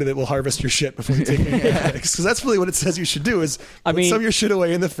by a company that will harvest your shit before you take antibiotics. Because that's really what it says you should do is put some of your shit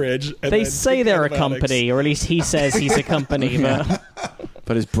away in the fridge. And They then say take they're a antibiotics. company, or at least he says he's a company. But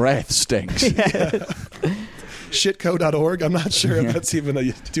But his breath stinks. Shitco.org. I'm not sure if that's even a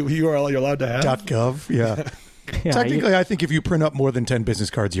URL you're allowed to have. .gov, yeah. yeah, Technically, I think if you print up more than 10 business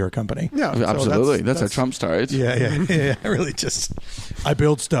cards, you're a company. Yeah, so Absolutely. That's how Trump started. Yeah. I really just I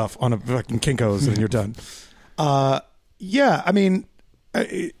build stuff on a fucking Kinko's and you're done. Yeah, I mean,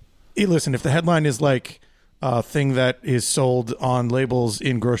 listen, if the headline is like a thing that is sold on labels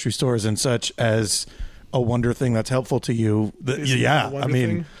in grocery stores and such as a wonder thing that's helpful to you, Is it a yeah, wonder I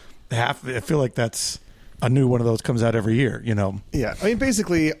mean, I feel like that's a new one of those comes out every year. You know. Yeah, I mean,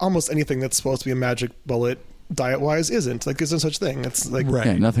 basically, almost anything that's supposed to be a magic bullet diet-wise isn't. Like, there's no such thing. It's like, Right.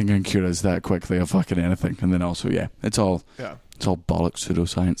 Yeah, nothing can cure us that quickly of fucking anything. And then also, it's all bollocks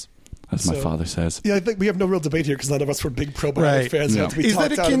pseudoscience, as my So- father says. yeah, I think we have no real debate here because none of us were big probiotic Right. fans. Yeah. Have to be Is that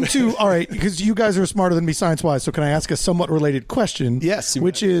talked out akin of it. to all right? Because you guys are smarter than me science-wise. So can I ask a somewhat related question? Yes, you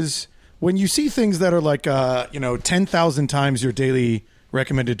Which may. is when you see things that are like 10,000 times your daily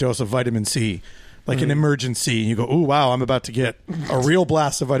recommended dose of vitamin C. Like Mm-hmm. an emergency, you go, "Oh wow, I'm about to get a real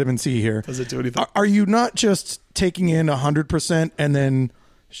blast of vitamin C here." Does it do anything? Are you not just taking in 100% and then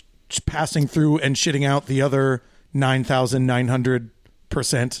passing through and shitting out the other 9,900%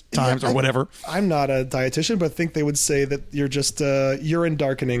 times or whatever? I'm not a dietitian, but I think they would say that you're just urine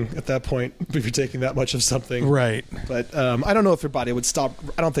darkening at that point if you're taking that much of something. Right. But I don't know if your body would stop.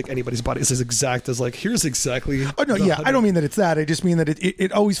 I don't think anybody's body is as exact as like, here's exactly. Oh no, the yeah, I 100. don't mean that it's that. I just mean that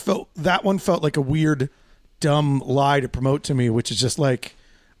it always felt that one felt like a weird, dumb lie to promote to me, which is just like,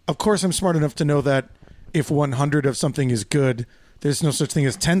 of course I'm smart enough to know that if 100 of something is good, there's no such thing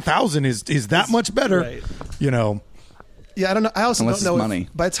as 10,000 is that much better. Right. You know. Yeah, I don't know. I also Unless don't know it's money.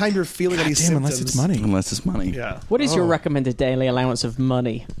 if by the time you're feeling any Damn, symptoms, unless it's money. Unless it's money. Yeah, What is your recommended daily allowance of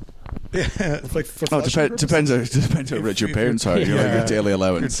money? like for Oh, flushing depends purposes. how rich your parents are. You know, like your daily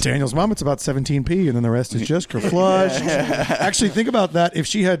allowance. Daniel's mom, it's about 17p, and then the rest is just her flush. Actually, think about that. If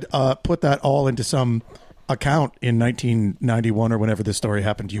she had put that all into some account in 1991 or whenever this story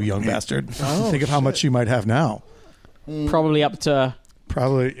happened, you young bastard, think of how much she might have now. Probably up to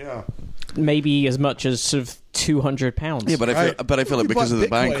Probably, yeah. maybe as much as sort of £200. Yeah, but I feel like You because bought of the Bitcoin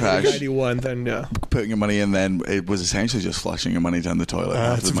bank in crash, 91, then yeah. putting your money in then it was essentially just flushing your money down the toilet.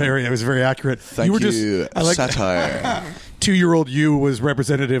 It was very accurate. Thank you were you. I like Satire. 2-year-old you was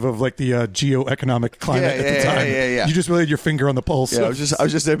representative of like the geoeconomic climate at the time. Yeah. You just really had your finger on the pulse. Yeah, I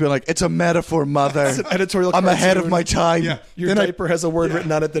was just there being like, it's a metaphor, mother. It's an editorial I'm ahead of cartoon. my time. Yeah. Your Then I- diaper has a word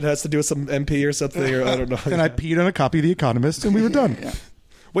written on it that has to do with some MP or something, or I don't know. Then I peed on a copy of The Economist, and we were done.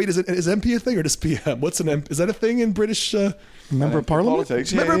 Wait, is MP a thing or just PM? What's an MP? Is that a thing in British? Member of Parliament?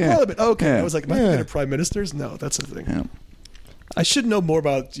 Politics. Member of Parliament. Okay, Yeah. I was like, am I thinking of prime ministers? No, that's a thing. Yeah. I should know more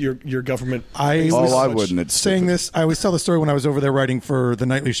about your government. I Based was Oh, I much- wouldn't. It's saying stupid. this. I always tell the story when I was over there writing for The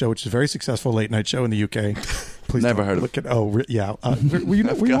Nightly Show, which is a very successful late night show in the UK. Please Never don't heard of look at. Oh, yeah. Were you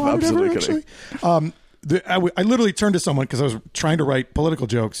on it ever, Absolutely actually? I literally turned to someone because I was trying to write political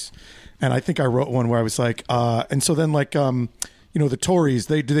jokes, and I think I wrote one where I was like, and so then like. The Tories,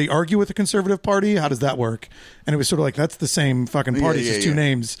 do they argue with the Conservative Party? How does that work? And it was sort of like, that's the same fucking party, Yeah, just two yeah.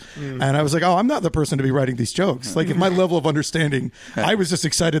 names. And I was like, oh, I'm not the person to be writing these jokes. Like, if my level of understanding, I was just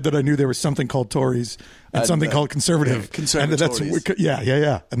excited that I knew there was something called Tories and something called Conservative. Conservative And that's Tories.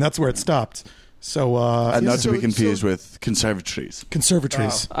 yeah. And that's where it stopped. So, And not to so- be confused with conservatories.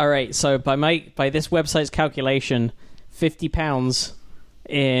 conservatories. All right, so by this website's calculation, £50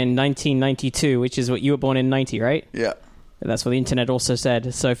 in 1992, which is what you were born in 90, right? Yeah. That's what the internet also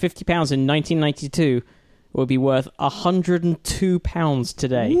said. So £50 in 1992 would be worth £102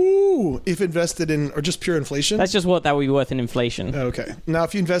 today. Ooh, if invested in or just pure inflation. That's just what that would be worth in inflation. Okay. Now,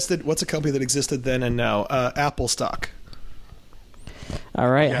 if you invested, what's a company that existed then and now? Apple stock.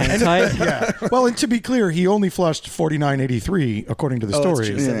 All right, hang tight. Yeah. Well, and to be clear, he only flushed 49.83 according to the Oh, that's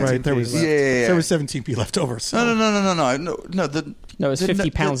story. true. Right? 17p There was left. there was 17p left over. So. No. No, it's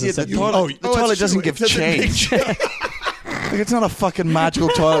 £50 The instead. toilet, the Oh, toilet that's doesn't true. give It doesn't make change. Like, it's not a fucking magical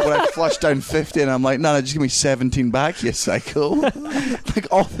toilet where I flush down 50 and I'm like, no, just give me 17 back, you psycho. Like,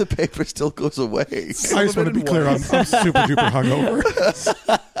 all the paper still goes away. I just want to be clear. I'm super duper hungover.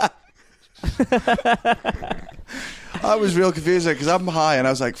 I was real confused because I'm high and I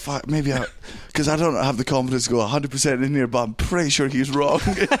was like, fuck, maybe because I don't have the confidence to go 100% in here, but I'm pretty sure he's wrong.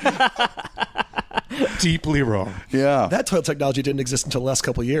 Deeply wrong. Yeah. That toilet technology didn't exist until the last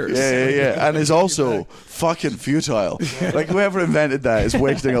couple of years. Yeah. And is also fucking futile. Like, whoever invented that is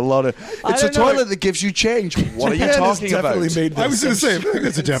wasting a lot of. It's a don't know. toilet that gives you change. What are you Japan has talking about? definitely made I was going to this. say,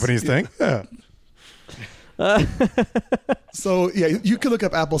 it's a Japanese thing. Yeah. So yeah, you can look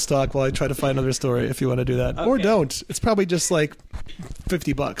up Apple stock while I try to find another story if you want to do that, or Okay. don't. It's probably just like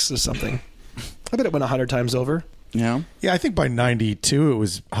 $50 or something. I bet it went 100 times over. Yeah. Yeah, I think by 92 it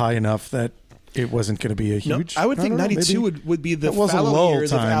was high enough that it wasn't going to be a huge. I would think don't know, 92 maybe- would be the That was a fallow lull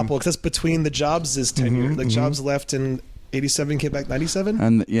years time. of Apple because that's between the Jobs' tenure. Like Jobs left in 87, came back 97.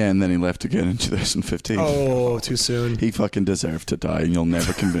 And then he left again in 2015. Oh, too soon. He fucking deserved to die, and you'll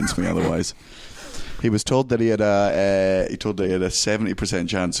never convince me otherwise. He was told that he had a 70%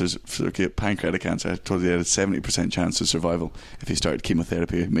 chance for pancreatic cancer. Told he had a 70% chance of survival if he started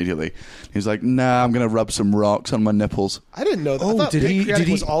chemotherapy immediately. He was like, "Nah, I'm going to rub some rocks on my nipples." I didn't know that. Oh, I thought did he- pancreatic did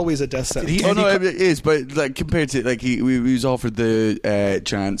he- was always a death sentence. Oh no, it is, but like compared to like he was offered the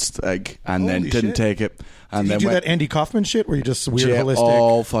chance, like, and then Holy didn't shit. take it, and Did then you do went, that Andy Kaufman shit where you just weird yeah, holistic?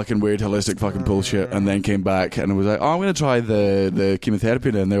 all fucking weird holistic fucking bullshit, and then came back and was like, "Oh, I'm going to try the chemotherapy,"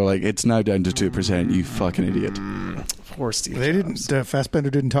 and they were like, "It's now down to 2%. You fucking idiot." Poor Steve They Jobs. didn't. Fassbender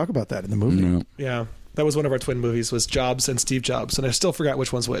didn't talk about that in the movie. No. Yeah, that was one of our twin movies. Was Jobs and Steve Jobs, and I still forgot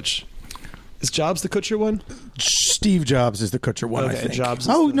which one's which. Is Jobs the Kutcher one? Steve Jobs is the Kutcher one. Okay, I think. Jobs is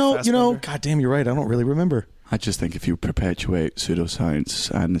Oh the no, Fassbender. God damn, you're right. I don't really remember. I just think if you perpetuate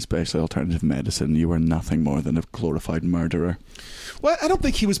pseudoscience and especially alternative medicine, you are nothing more than a glorified murderer. Well, I don't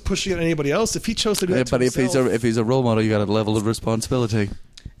think he was pushing it on anybody else. If he chose to do that, to But if himself, he's a role model, you got a level of responsibility.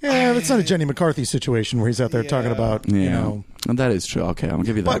 Yeah, that's not a Jenny McCarthy situation where he's out there talking Yeah. about, Yeah, you know. and that is true. Okay, I'll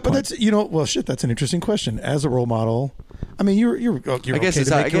give you that. But point. that's, you know, well, shit, that's an interesting question. As a role model, I mean, you're okay guess to it's-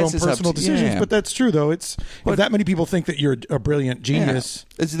 make I your own guess it's up personal to- decisions, yeah. but that's true, though. It's if that many people think that you're a brilliant genius.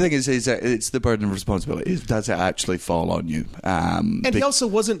 Yeah. The thing is that it's the burden of responsibility. Does it actually fall on you? and he also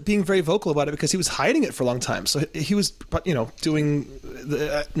wasn't being very vocal about it because he was hiding it for a long time. So he was, doing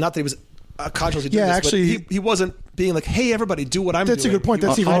not that he was consciously doing Yeah, this, actually- but he wasn't being like, "Hey, everybody, do what I'm That's a doing." good point. He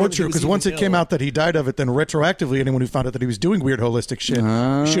That's was even more hiding true he was because once it even came ill. out that he died of it, then retroactively, anyone who found out that he was doing weird holistic shit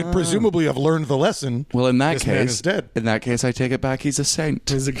should presumably have learned the lesson. well, in that This man case, is dead. I take it back. He's a saint.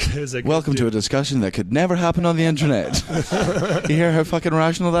 He's a good Welcome to a dude. discussion that could never happen on the internet. You hear how fucking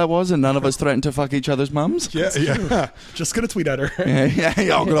rational that was, and none of us threatened to fuck each other's mums. Yeah. Just gonna tweet at her. Yeah,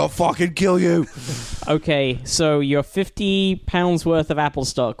 I'm gonna fucking kill you. Okay, so your £50 worth of Apple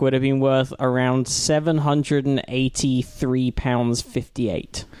stock would have been worth around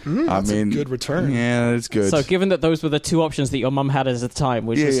 £783.58. I mean, a good return. Yeah, it's good. So, given that those were the two options that your mum had at the time,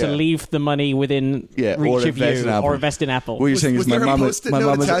 which was to Yeah. leave the money within Yeah, or reach of invest you in Apple. or invest in Apple. what you're saying Was is my there a mum. post-it My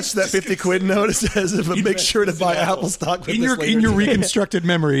note mum attached to that 50 quid note that says, "Make sure to buy Apple stock with In this your later in your today." reconstructed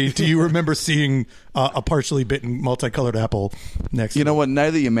memory, do you remember seeing a partially bitten, multicolored apple next? You to know it? what? Now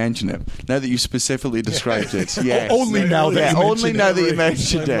that you mention it, now that you specifically described it, yes. Only now that Yeah, you only mentioned now it. that you My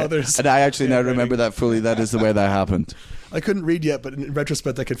mentioned it, mother's and I actually now handwriting. remember that fully. That is the way that happened. I couldn't read yet, but in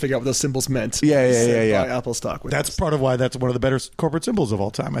retrospect, I could figure out what those symbols meant. Yeah, It said, yeah. Buy Apple stock. With That's this. part of why that's one of the better corporate symbols of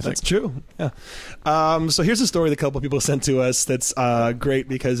all time. I think. That's true. Yeah. So here's a story that a couple of people sent to us that's great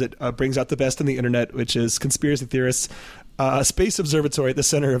because it brings out the best in the internet, which is conspiracy theorists. A space observatory at the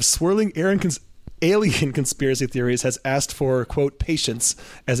center of swirling alien conspiracy theories has asked for, quote, patience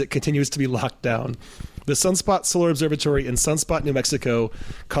as it continues to be locked down. The Sunspot Solar Observatory in Sunspot, New Mexico,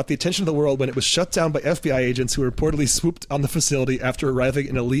 caught the attention of the world when it was shut down by FBI agents who reportedly swooped on the facility after arriving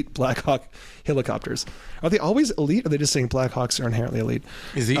in elite Black Hawk helicopters. Are they always elite, or are they just saying Black Hawks are inherently elite?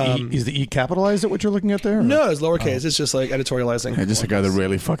 Is the E capitalized at what you're looking at there? or- No, it's lowercase. It's just like editorializing. Yeah, just a guy that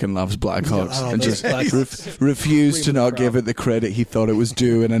really fucking loves Blackhawks Oh, and those just Blackhawks. refused to Cream of not the give crop. it the credit he thought it was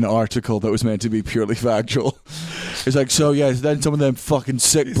due in an article that was meant to be purely factual. It's like, so yeah, then some of them fucking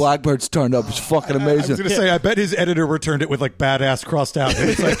sick blackbirds turned up. It's fucking I was amazing. going to say, I bet his editor returned it with like badass crossed out. And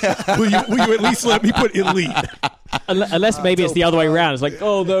it's like, will you at least let me put elite? Unless maybe it's the other way around. It's like,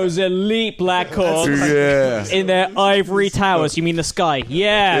 oh, those elite Black Hawks Yeah. in their ivory towers. You mean the sky?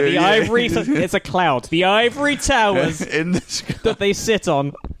 Yeah, the Yeah. ivory. It's a cloud. The ivory towers In the sky. that they sit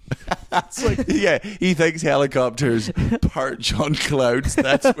on. Yeah, he thinks helicopters perch on clouds.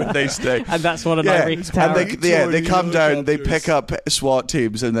 That's where they stay. And that's what an Yeah, ivory tower. and they come down, they helicopters. pick up SWAT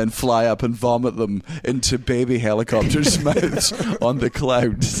teams and then fly up and vomit them into baby helicopters' mouths on the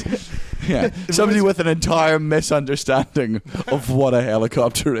clouds. Yeah, somebody with an entire misunderstanding of what a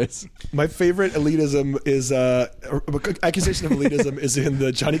helicopter is. My favorite elitism is accusation of elitism is in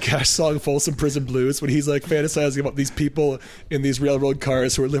the Johnny Cash song "Folsom Prison Blues" when he's like fantasizing about these people in these railroad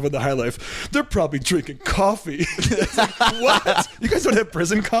cars who are living the high life. They're probably drinking coffee. It's like, what? You guys don't have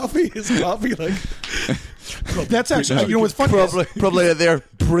prison coffee? Is coffee like? That's actually, you know what's funny? Probably they're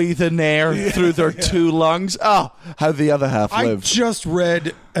breathing air through their two lungs. Oh, how the other half I live. just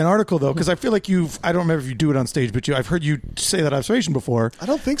read an article though, because I feel like I don't remember if you do it on stage, but I've heard you say that observation before. I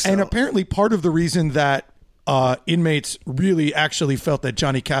don't think so. And apparently part of the reason that inmates really actually felt that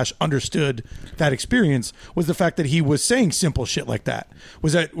Johnny Cash understood that experience was the fact that he was saying simple shit like that.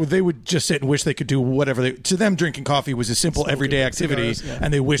 Was that they would just sit and wish they could do whatever to them drinking coffee was a simple everyday activity, cigars, yeah.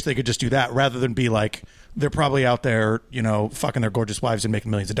 and they wish they could just do that rather than be like they're probably out there, fucking their gorgeous wives and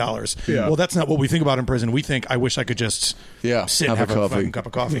making millions of dollars. Yeah. Well, that's not what we think about in prison. We think, I wish I could just sit and have a fucking cup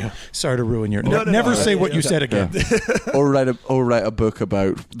of coffee. Yeah. Sorry to ruin your... Never say what you said again. Or write a book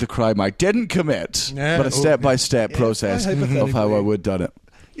about the crime I didn't commit, but a step-by-step process of how I would done it.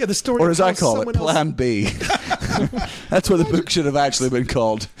 Yeah, the story. Or as of how I call it, someone else- Plan B. That's what the book should have actually been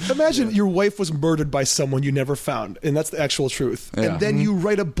called. Imagine your wife was murdered by someone you never found, and that's the actual truth. Yeah. And then you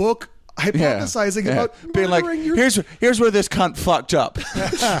write a book hypothesizing about being like, murdering your... here's where this cunt fucked up.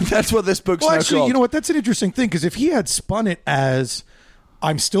 That's what this book's Well, now actually, called. you know what? That's an interesting thing, because if he had spun it as...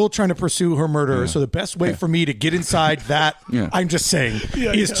 I'm still trying to pursue her murderer, so the best way for me to get inside that, I'm just saying,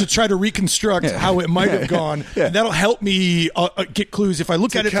 is to try to reconstruct how it might have gone. And that'll help me get clues. If I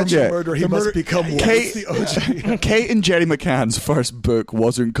look at it from catch a murder, he must become one. Kate, It's the OG. Kate and Jerry McCann's first book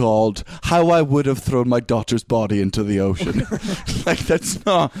wasn't called How I Would Have Thrown My Daughter's Body into the Ocean. Like, that's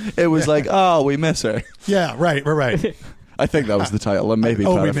not... It was like, oh, we miss her. Yeah, right. I think that was the title. I'm maybe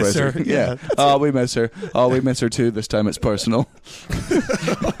Oh, we miss paraphrasing. her. Yeah. Oh, we miss her. Oh, we miss her too. This time it's personal.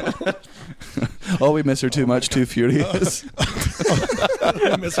 Oh, we miss her too much. Too furious.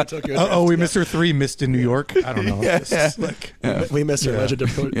 We miss her Tokyo Drift. We miss her 3 missed in New York. I don't know. We miss her Legend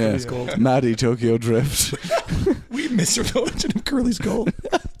of Curly's Gold. Maddie Tokyo Drift. We miss her Legend of Curly's Gold.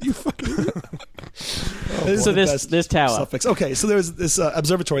 You fucking... So this tower. Suffix. Okay, so there was this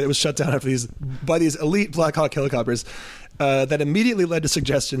observatory that was shut down by these elite Black Hawk helicopters that immediately led to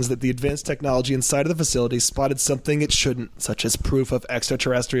suggestions that the advanced technology inside of the facility spotted something it shouldn't, such as proof of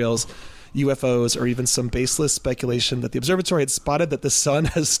extraterrestrials, UFOs, or even some baseless speculation that the observatory had spotted that the sun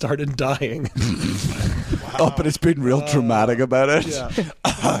has started dying. Oh, but it's been real dramatic about it. Yeah.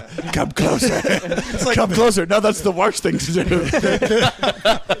 Come closer. Come closer. No, that's the worst thing to do.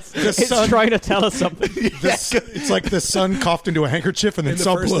 It's trying to tell us something. It's like the sun coughed into a handkerchief and then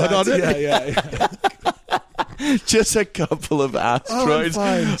saw blood on it. Yeah. Just a couple of asteroids.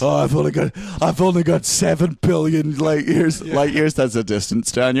 fine. I've only got 7 billion light years. Light years. That's a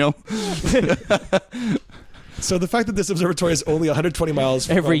distance, Daniel. So the fact that this observatory is only 120 miles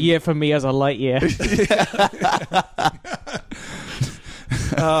from... Every year for me as a light year.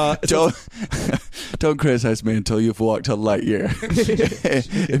 Don't criticize me until you've walked a light year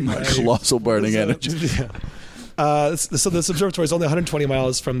in my colossal burning energy. So this observatory is only 120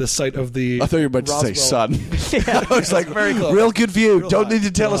 miles from the site of the... I thought you were about to say Roswell- sun. I was like, very close. real good view. Real Don't hot. need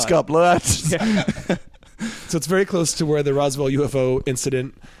a telescope, lads. So it's very close to where the Roswell UFO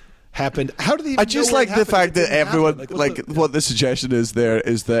incident happened. How do they? I just like the fact that everyone, what what the suggestion is there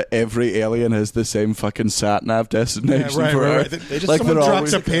is that every alien has the same fucking sat nav destination right, for right, Earth. right. They just- Like Someone they're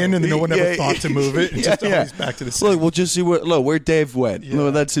drops always- a pin and no one ever thought to move it. It's just always back to the same. Look, we'll just see where Dave went. Yeah.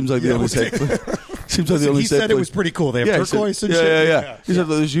 No, that seems like the only safe. Seems like the only He safe said it place. was pretty cool. They have he said- turquoise and yeah, shit. Yeah. He said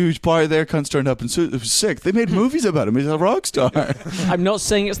there's a huge party there. Cunts turned up and it was sick. They made movies about him. He's a rock star. I'm not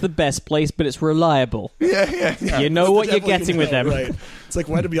saying it's the best place, but it's reliable. yeah. You know what you're getting with them. Right. It's like,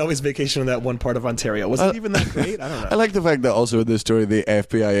 why did we always vacation in that one part of Ontario? Was it even that great? I don't know. I like the fact that also in this story the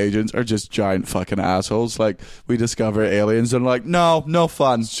FBI agents are just giant fucking assholes. Like we discover aliens and like no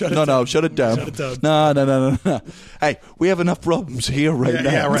fun. Shut it down. Shut it down. No. Hey, we have enough problems here now.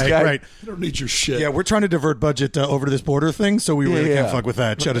 Yeah, right, okay? right. You don't need your shit. Yeah, we're trying to divert budget over to this border thing, so we really can't fuck with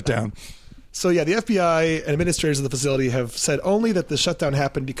that. Shut it down. So yeah, the FBI and administrators of the facility have said only that the shutdown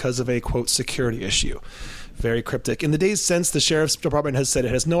happened because of a, quote, security issue. Very cryptic. In the days since, the sheriff's department has said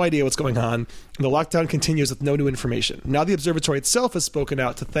it has no idea what's going on, and the lockdown continues with no new information. Now the observatory itself has spoken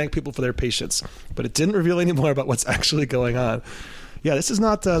out to thank people for their patience, but it didn't reveal any more about what's actually going on. Yeah, this is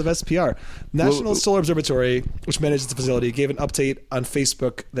not the best PR. National Solar Observatory, which manages the facility, gave an update on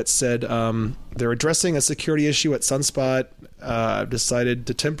Facebook that said they're addressing a security issue at Sunspot, decided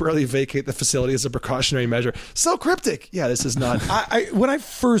to temporarily vacate the facility as a precautionary measure. So cryptic. Yeah, this is not... When I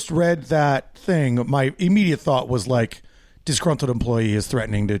first read that thing, my immediate thought was like, disgruntled employee is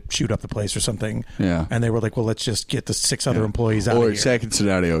threatening to shoot up the place or something. Yeah. And they were like, well, let's just get the 6 other employees out of Or here. second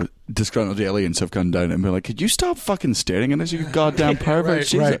scenario, disgruntled aliens have come down and been like, could you stop fucking staring at us, you goddamn pervert? Right,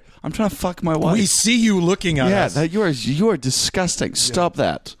 Jesus, right. I'm trying to fuck my wife. We see you looking at us. that you are disgusting. Stop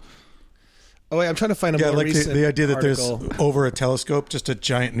that. Oh, wait, I'm trying to find a Yeah, more like recent the idea that article. there's over a telescope just a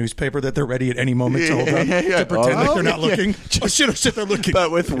giant newspaper that they're ready at any moment to hold up Yeah. to pretend like they're not yeah. looking. Oh shit, they're looking.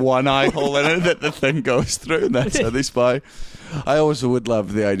 But with one eye hole in it that the thing goes through, and that's how they spy. I also would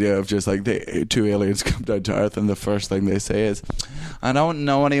love the idea of just like the 2 aliens come down to Earth and the first thing they say is, I don't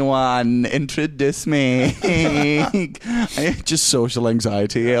know anyone, introduce me. Just social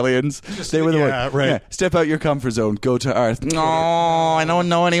anxiety aliens. They were the yeah, one. right. Yeah, step out your comfort zone, go to Earth. No, I don't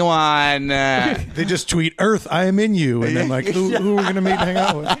know anyone. They just tweet, Earth, I am in you. And then like, who are we going to meet and hang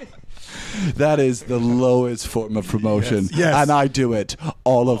out with? That is the lowest form of promotion. Yes. And I do it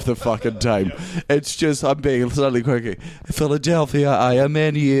all of the fucking time. It's just, I'm being slightly quirky. Philadelphia, I am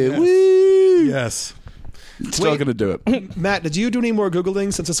in you. Woo! Yes. Still going to do it. Matt, did you do any more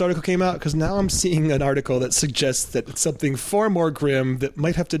Googling since this article came out? Because now I'm seeing an article that suggests that it's something far more grim that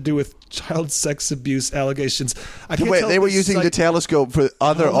might have to do with child sex abuse allegations. I can't Wait, tell they if were this using the site- telescope for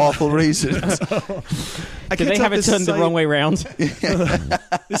other awful reasons. I Did can't they tell have if it turned the wrong way round?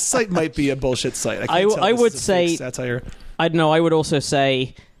 This site might be a bullshit site. I, I can't tell if would this is a fake say- satire. I don't know. I would also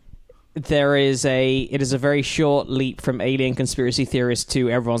say it is a very short leap from alien conspiracy theorist to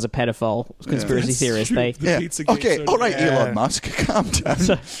everyone's a pedophile conspiracy That's theorist. true. They The Yeah. Pizzagate Okay, sort all of- right, Elon Musk, calm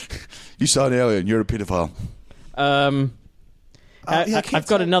down. You saw an alien, you're a pedophile. yeah, I can't I've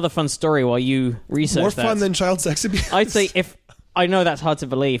got tell. another fun story while you research More that. fun than child sex abuse. I'd say if I know that's hard to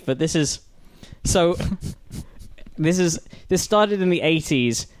believe, but this is so. This started in the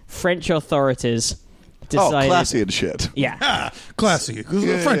 80s. French authorities decided. Oh, classy and shit. Yeah, Classy.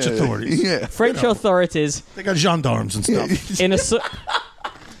 French authorities. Yeah. French authorities They got gendarmes and stuff.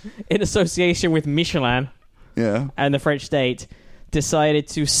 in association with Michelin Yeah. and the French state decided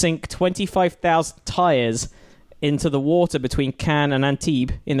to sink 25,000 tires into the water between Cannes and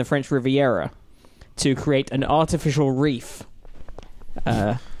Antibes in the French Riviera to create an artificial reef.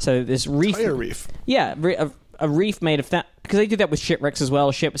 So this reef, Tire reef. yeah, a reef made of that, because they do that with shipwrecks as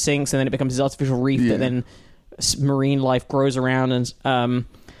well. Ship sinks and then it becomes this artificial reef Yeah. that then marine life grows around. And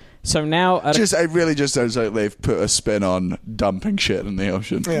so now, It really just sounds like they've put a spin on dumping shit in the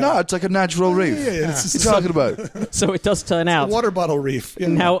ocean. Yeah. No, it's like a natural reef. Yeah, it's just What are you talking about? so it does turn a out water bottle reef. Yeah.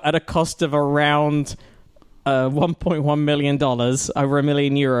 now at a cost of around $1.1 million, over €1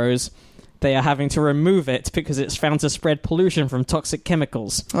 million. They are having to remove it because it's found to spread pollution from toxic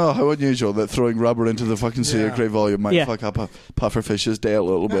chemicals. Oh, how unusual that throwing rubber into the fucking sea at great volume might Yeah. fuck up a pufferfish's day a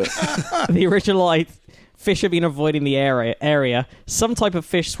little bit. The original fish have been avoiding the area. Some type of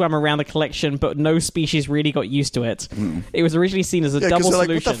fish swam around the collection, but no species really got used to it. It was originally seen as a Yeah, because double they're like,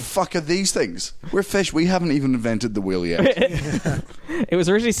 solution. what the fuck are these things? We're fish. We haven't even invented the wheel yet. It was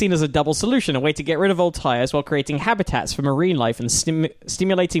originally seen as a double solution, a way to get rid of old tires while creating habitats for marine life and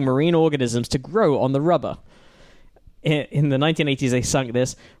stimulating marine organisms to grow on the rubber. In the 1980s, they sunk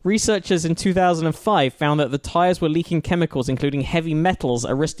this. Researchers in 2005 found that the tires were leaking chemicals, including heavy metals,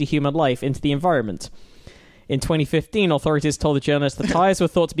 at risk to human life, into the environment. In 2015, authorities told the journalists the tires were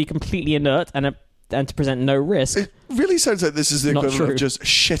thought to be completely inert and to present no risk. It really sounds like this is the Not equivalent true. of just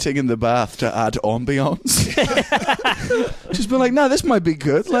shitting in the bath to add ambiance. Just be like, no, this might be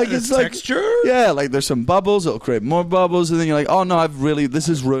good. Like it's like Texture? yeah, like there's some bubbles. It'll create more bubbles, and then you're like, oh no, this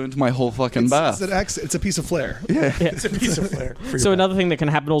has ruined my whole fucking bath. It's a piece of flair. It's a piece of flair. for your So back. another thing that can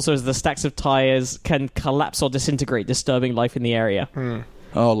happen also is the stacks of tires can collapse or disintegrate, disturbing life in the area.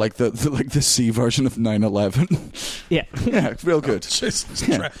 Oh, like the C version of 9/11. Yeah. Yeah, real good. Just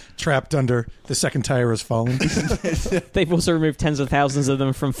trapped under the second tire has fallen. They've also removed tens of thousands of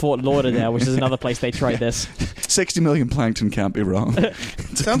them from Fort Lauderdale, which is another place they tried this. 60 million plankton can't be wrong.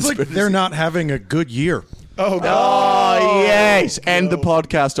 Sounds like they're not having a good year. Oh, God. Oh, yes. End the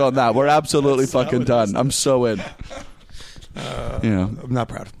podcast on that. We're absolutely fucking done. I'm so in. Yeah. I'm not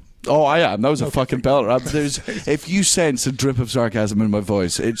proud. Oh, I am. That was a fucking belter. If you sense a drip of sarcasm in my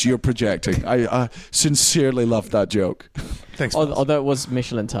voice, it's you're projecting. I sincerely loved that joke. Thanks. Miles. Although it was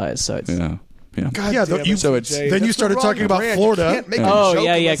Michelin tires, so it's... Yeah. Yeah. God Yeah, damn you- it, so it's- Jay. then you That's started the wrong talking about brand. Florida. You can't make a Oh, joke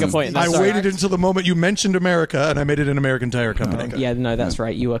yeah, unless good it's point. the I Sorry. waited until the moment you mentioned America, and I made it an American Tire Company. Yeah, no, that's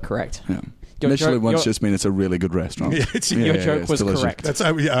right. You are correct. Yeah. Your Michelin joke- once your- just mean it's a really good restaurant. Yeah, it's- Your yeah, joke it's was delicious. correct. That's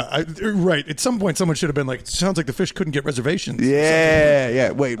right. At some point, someone should have been like, "Sounds like the fish couldn't get reservations." Yeah,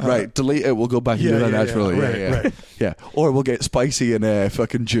 yeah. Wait, right. Delete it. We'll go back and yeah, do that yeah, naturally. yeah. Yeah, Right, yeah. Yeah. Or we'll get Spicy and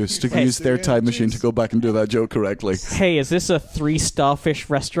fucking Juice to use their time machine to go back and do that joke correctly. Hey, is this a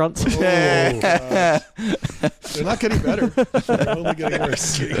 3-starfish restaurant? They're not getting better. They're only getting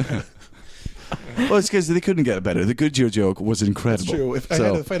worse. Well, it's because they couldn't get it better. The Goodyear joke was incredible. It's true. If I So-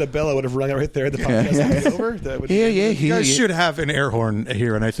 had to fight a bell, I would have rung it right there. The podcast would be over. That would Yeah, yeah, You guys yeah. should have an air horn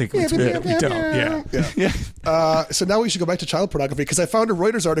here, and I think we don't. Yeah. Yeah. So now we should go back to child pornography because I found a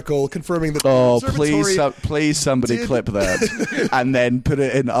Reuters article confirming that Oh, the observatory please, somebody did- clip that and then put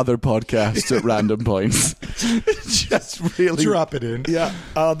it in other podcasts at random points. Just really Drop it in. Yeah,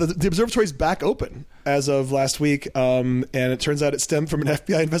 the observatory's back open. as of last week, and it turns out it stemmed from an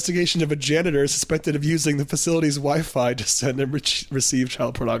FBI investigation of a janitor suspected of using the facility's Wi-Fi to send and receive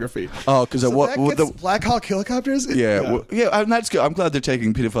child pornography. Oh, because That gets Black Hawk helicopters? Yeah, and that's good. I'm glad they're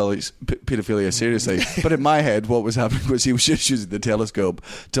taking pedophilia seriously. But in my head, what was happening was he was just using the telescope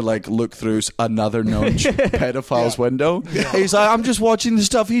to like look through another known pedophile's window. He's like, I'm just watching the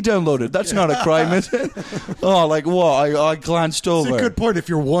stuff he downloaded. That's not a crime, is it? Oh, like what? I glanced over. It's a good point. If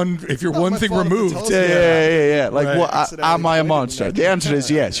you're one thing removed, Yeah. Like, Right. what? Am I a monster? The answer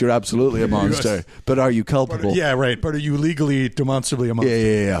is yes. You're absolutely a monster. But are you culpable? yeah, right. But are you legally, demonstrably a monster?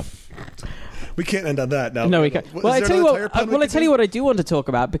 Yeah. We can't end on that now. No, we can't. Well, I tell you what I do want to talk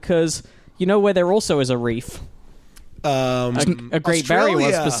about, because you know where there also is a reef, a Great Barrier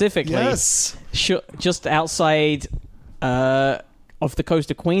one specifically, Yes. just outside off the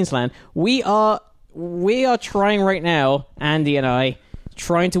coast of Queensland. We are trying right now, Andy and I,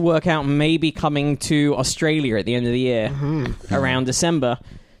 trying to work out maybe coming to Australia at the end of the year, around December,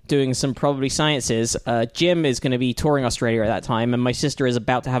 doing some probably sciences. Jim is going to be touring Australia at that time, and my sister is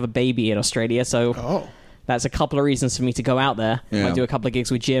about to have a baby in Australia, so that's a couple of reasons for me to go out there. Yeah. I do a couple of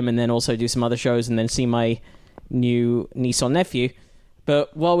gigs with Jim, and then also do some other shows, and then see my new niece or nephew.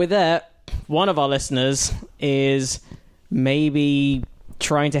 But while we're there, one of our listeners is maybe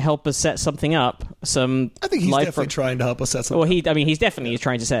trying to help us set something up. I think he's definitely trying to help us set something Well, he's definitely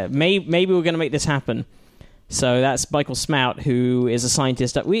trying to set it. Maybe we're going to make this happen. So that's Michael Smout, who is a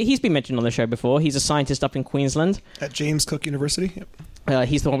scientist. He's been mentioned on the show before. He's a scientist up in Queensland. at James Cook University. Yep.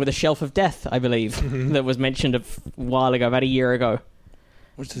 He's the one with the Shelf of Death, I believe, that was mentioned a while ago, about a year ago.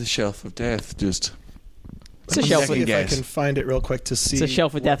 What's the Shelf of Death? Just... It's a shelf. See if I can find it real quick to see. It's a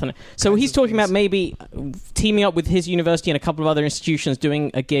Shelf of Death on it. So he's talking about maybe teaming up with his university and a couple of other institutions, doing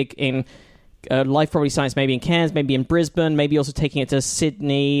a gig in Life Property Science, maybe in Cairns, maybe in Brisbane, maybe also taking it to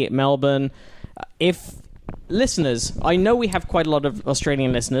Sydney, Melbourne. If listeners, I know we have quite a lot of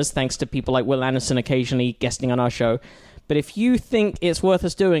Australian listeners, thanks to people like Will Anderson occasionally guesting on our show. But if you think it's worth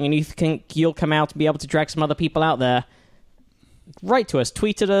us doing, and you think you'll come out and be able to drag some other people out there, write to us,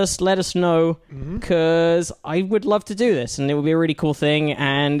 tweet at us, let us know, because I would love to do this, and it would be a really cool thing.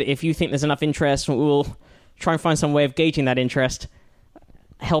 And if you think there's enough interest, we'll try and find some way of gauging that interest.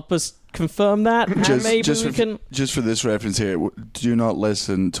 Help us confirm that, and maybe we can... Just for this reference here, do not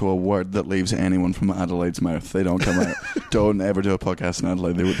listen to a word that leaves anyone from Adelaide's mouth. They don't come out. Don't ever do a podcast in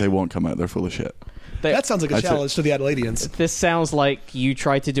Adelaide. They won't come out. They're full of shit. That sounds like a challenge to the Adelaideans. This sounds like you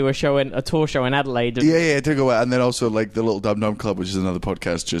tried to do a tour show in Adelaide. Yeah, to go out. And then also like the Little Dum Dum Club, which is another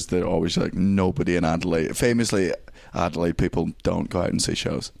podcast, just they're always like nobody in Adelaide. Famously, Adelaide people don't go out and see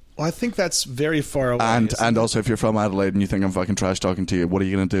shows. Well, I think that's very far away. And also, if you're from Adelaide and you think I'm fucking trash talking to you, what are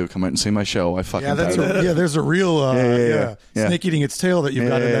you going to do? Come out and see my show? I fucking doubt it. there's a real snake eating its tail that you've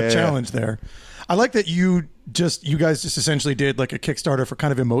got in that challenge there. I like that you guys just essentially did like a Kickstarter for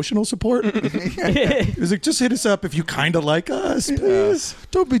kind of emotional support. It was like, just hit us up if you kind of like us, please.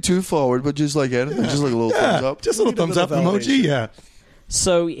 Don't be too forward, but just like anything, just like a little thumbs up. Just a little thumbs up emoji, yeah.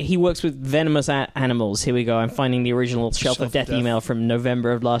 So he works with venomous animals. Here we go. I'm finding the original Shelf of Death email from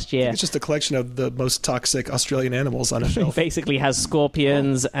November of last year. It's just a collection of the most toxic Australian animals on a shelf. Basically has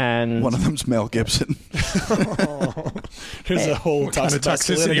scorpions and... One of them's Mel Gibson. There's a whole kind of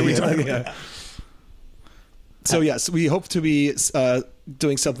toxicity are we talking about? So yes, we hope to be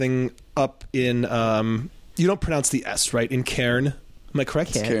doing something up in... you don't pronounce the S, right? In Cairn. Am I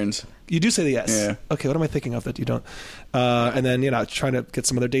correct? Cairns. You do say the S. Yeah. Okay, what am I thinking of that you don't? And then, trying to get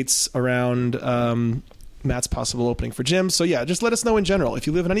some other dates around Matt's possible opening for Jim. So yeah, just let us know in general. If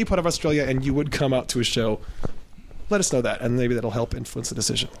you live in any part of Australia and you would come out to a show, let us know that, and maybe that'll help influence the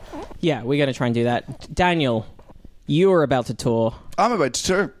decision. Yeah, we're going to try and do that. Daniel, you are about to tour. I'm about to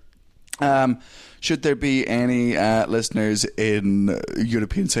tour. Should there be any listeners in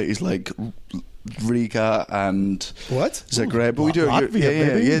European cities like Riga and Zagreb? But we do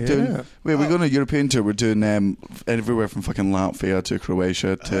Latvia, we're going on a European tour. We're doing everywhere from fucking Latvia to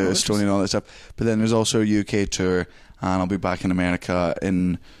Croatia to Estonia and all that stuff. But then there's also a UK tour, and I'll be back in America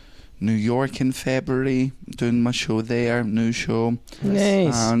in New York in February doing my show there, new show.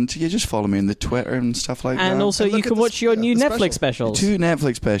 Nice. And you just follow me on the Twitter and stuff like that. And also you can watch your new Netflix specials. 2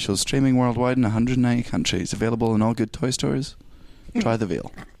 Netflix specials streaming worldwide in 190 countries, available in all good toy stores. Try the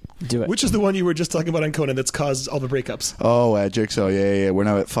veal. Do it. Which is the one you were just talking about on Conan that's caused all the breakups? Oh, Jigsaw, yeah. We're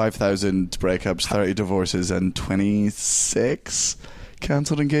now at 5,000 breakups, 30 divorces, and 26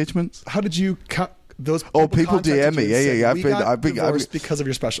 cancelled engagements. How did you those people contacted DM me. you and Yeah. said, I've been divorced because of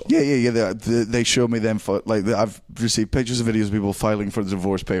your special. Yeah. They show me them. I've received pictures and videos of people filing for the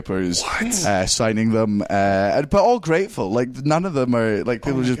divorce papers, signing them, but all grateful. Like none of them are like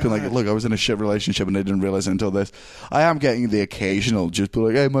people just been like, look, I was in a shit relationship and I didn't realize it until this. I am getting the occasional just be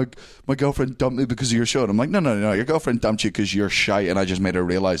like, hey, my girlfriend dumped me because of your show. And I'm like, no, your girlfriend dumped you because you're shite, and I just made her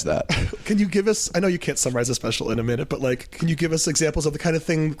realize that. Can you give us? I know you can't summarize a special in a minute, but like, can you give us examples of the kind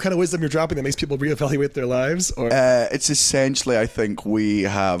of wisdom you're dropping that makes people reevaluate their lives? Or it's essentially, I think we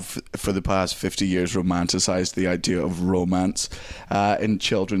have for the past 50 years romanticized the idea of romance in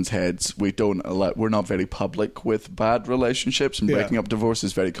children's heads. We're not very public with bad relationships, and breaking up divorce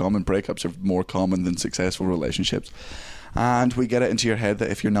is very common. Breakups are more common than successful relationships. And we get it into your head that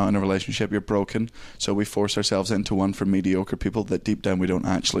if you're not in a relationship, you're broken. So we force ourselves into one for mediocre people that deep down we don't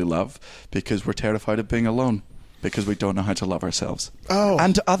actually love, because we're terrified of being alone, because we don't know how to love ourselves. Oh,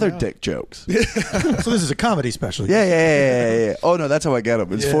 and other dick jokes. So this is a comedy special. Yeah. Oh no, that's how I get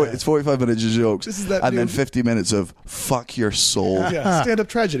them. It's 45 minutes of jokes, This is that and new- then 50 minutes of fuck your soul. yeah, stand-up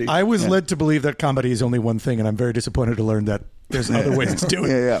tragedy. I was led to believe that comedy is only one thing, and I'm very disappointed to learn that there's other ways to do it.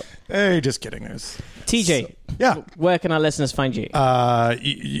 Yeah. Hey, just kidding. TJ, Yeah. where can our listeners find you?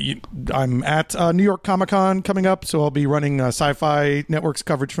 I'm at New York Comic Con coming up, so I'll be running Sci-Fi Network's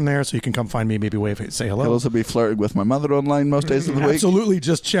coverage from there, so you can come find me, maybe say hello. I'll also be flirting with my mother online most days of the week. Absolutely,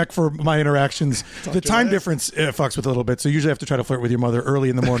 just check for my interactions. The time difference fucks with it a little bit, so you usually have to try to flirt with your mother early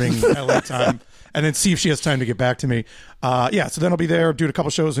in the morning, LA time, and then see if she has time to get back to me. So then I'll be there, doing a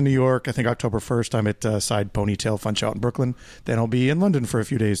couple shows in New York. I think October 1st, I'm at Side Ponytail Fun Show out in Brooklyn. Then I'll be in London for a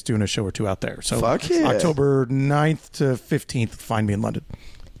few days doing a show or two out there. So Fuck yeah. October 9th to 15th, find me in London.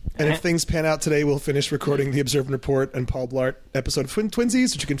 And if things pan out today, we'll finish recording the Observe and Report and Paul Blart episode of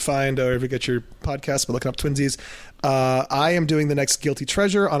Twinsies, which you can find wherever you get your podcast by looking up Twinsies. I am doing the next Guilty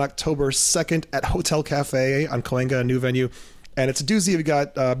Treasure on October 2nd at Hotel Cafe on Cahuenga, a new venue. And it's a doozy. We've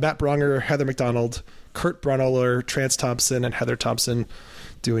got Matt Bronger, Heather McDonald, Kurt Brunnoler, Trance Thompson, and Heather Thompson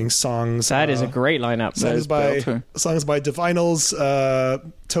doing songs. That is a great lineup. Songs by Divinals,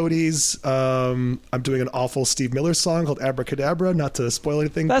 Toadies. I'm doing an awful Steve Miller song called Abracadabra, not to spoil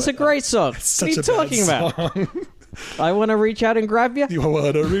anything. That's a but, great song. such What are you a bad talking about? song. I want to reach out and grab you. You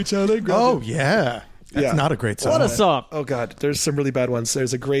want to reach out and grab Oh, it? yeah. That's Yeah. not a great song. What a song. Oh, God. There's some really bad ones.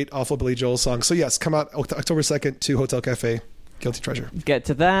 There's a great, awful Billy Joel song. So, yes, come out October 2nd to Hotel Cafe. Guilty Treasure. Get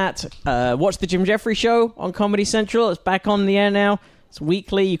to that. Watch the Jim Jeffrey Show on Comedy Central. It's back on the air now. It's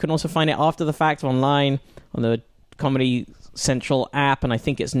weekly. You can also find it after the fact online on the Comedy Central app, and I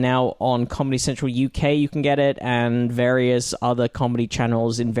think it's now on Comedy Central UK. You can get it, and various other comedy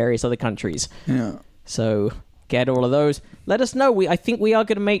channels in various other countries. Yeah. So get all of those. Let us know. I think we are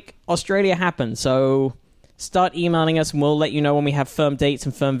going to make Australia happen. So start emailing us, and we'll let you know when we have firm dates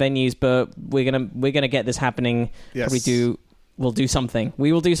and firm venues. But we're gonna get this happening. Yes. We'll do something.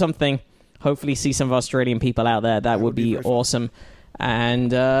 We will do something. Hopefully, see some of Australian people out there. That would be awesome.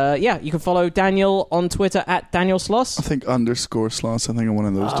 And you can follow Daniel on Twitter at Daniel Sloss. I think _Sloss. I think I'm one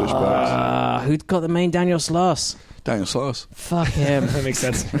of those douchebags. Who's got the main Daniel Sloss? Daniel Sloss. Fuck him. That makes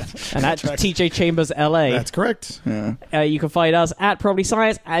sense. And at TJ Chambers LA. That's correct. Yeah. You can find us at Probably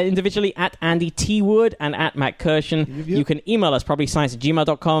Science, individually at Andy T. Wood and at Matt Kirshen. You can email us,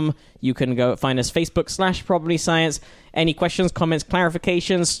 probablyscience@gmail.com. You can go find us Facebook/Probably Science. Any questions, comments,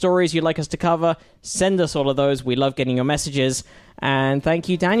 clarifications, stories you'd like us to cover, send us all of those. We love getting your messages. And thank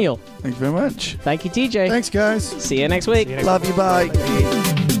you, Daniel. Thank you very much. Thank you, TJ. Thanks, guys. See you next week. Love you.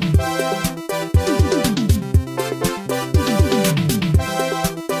 Bye.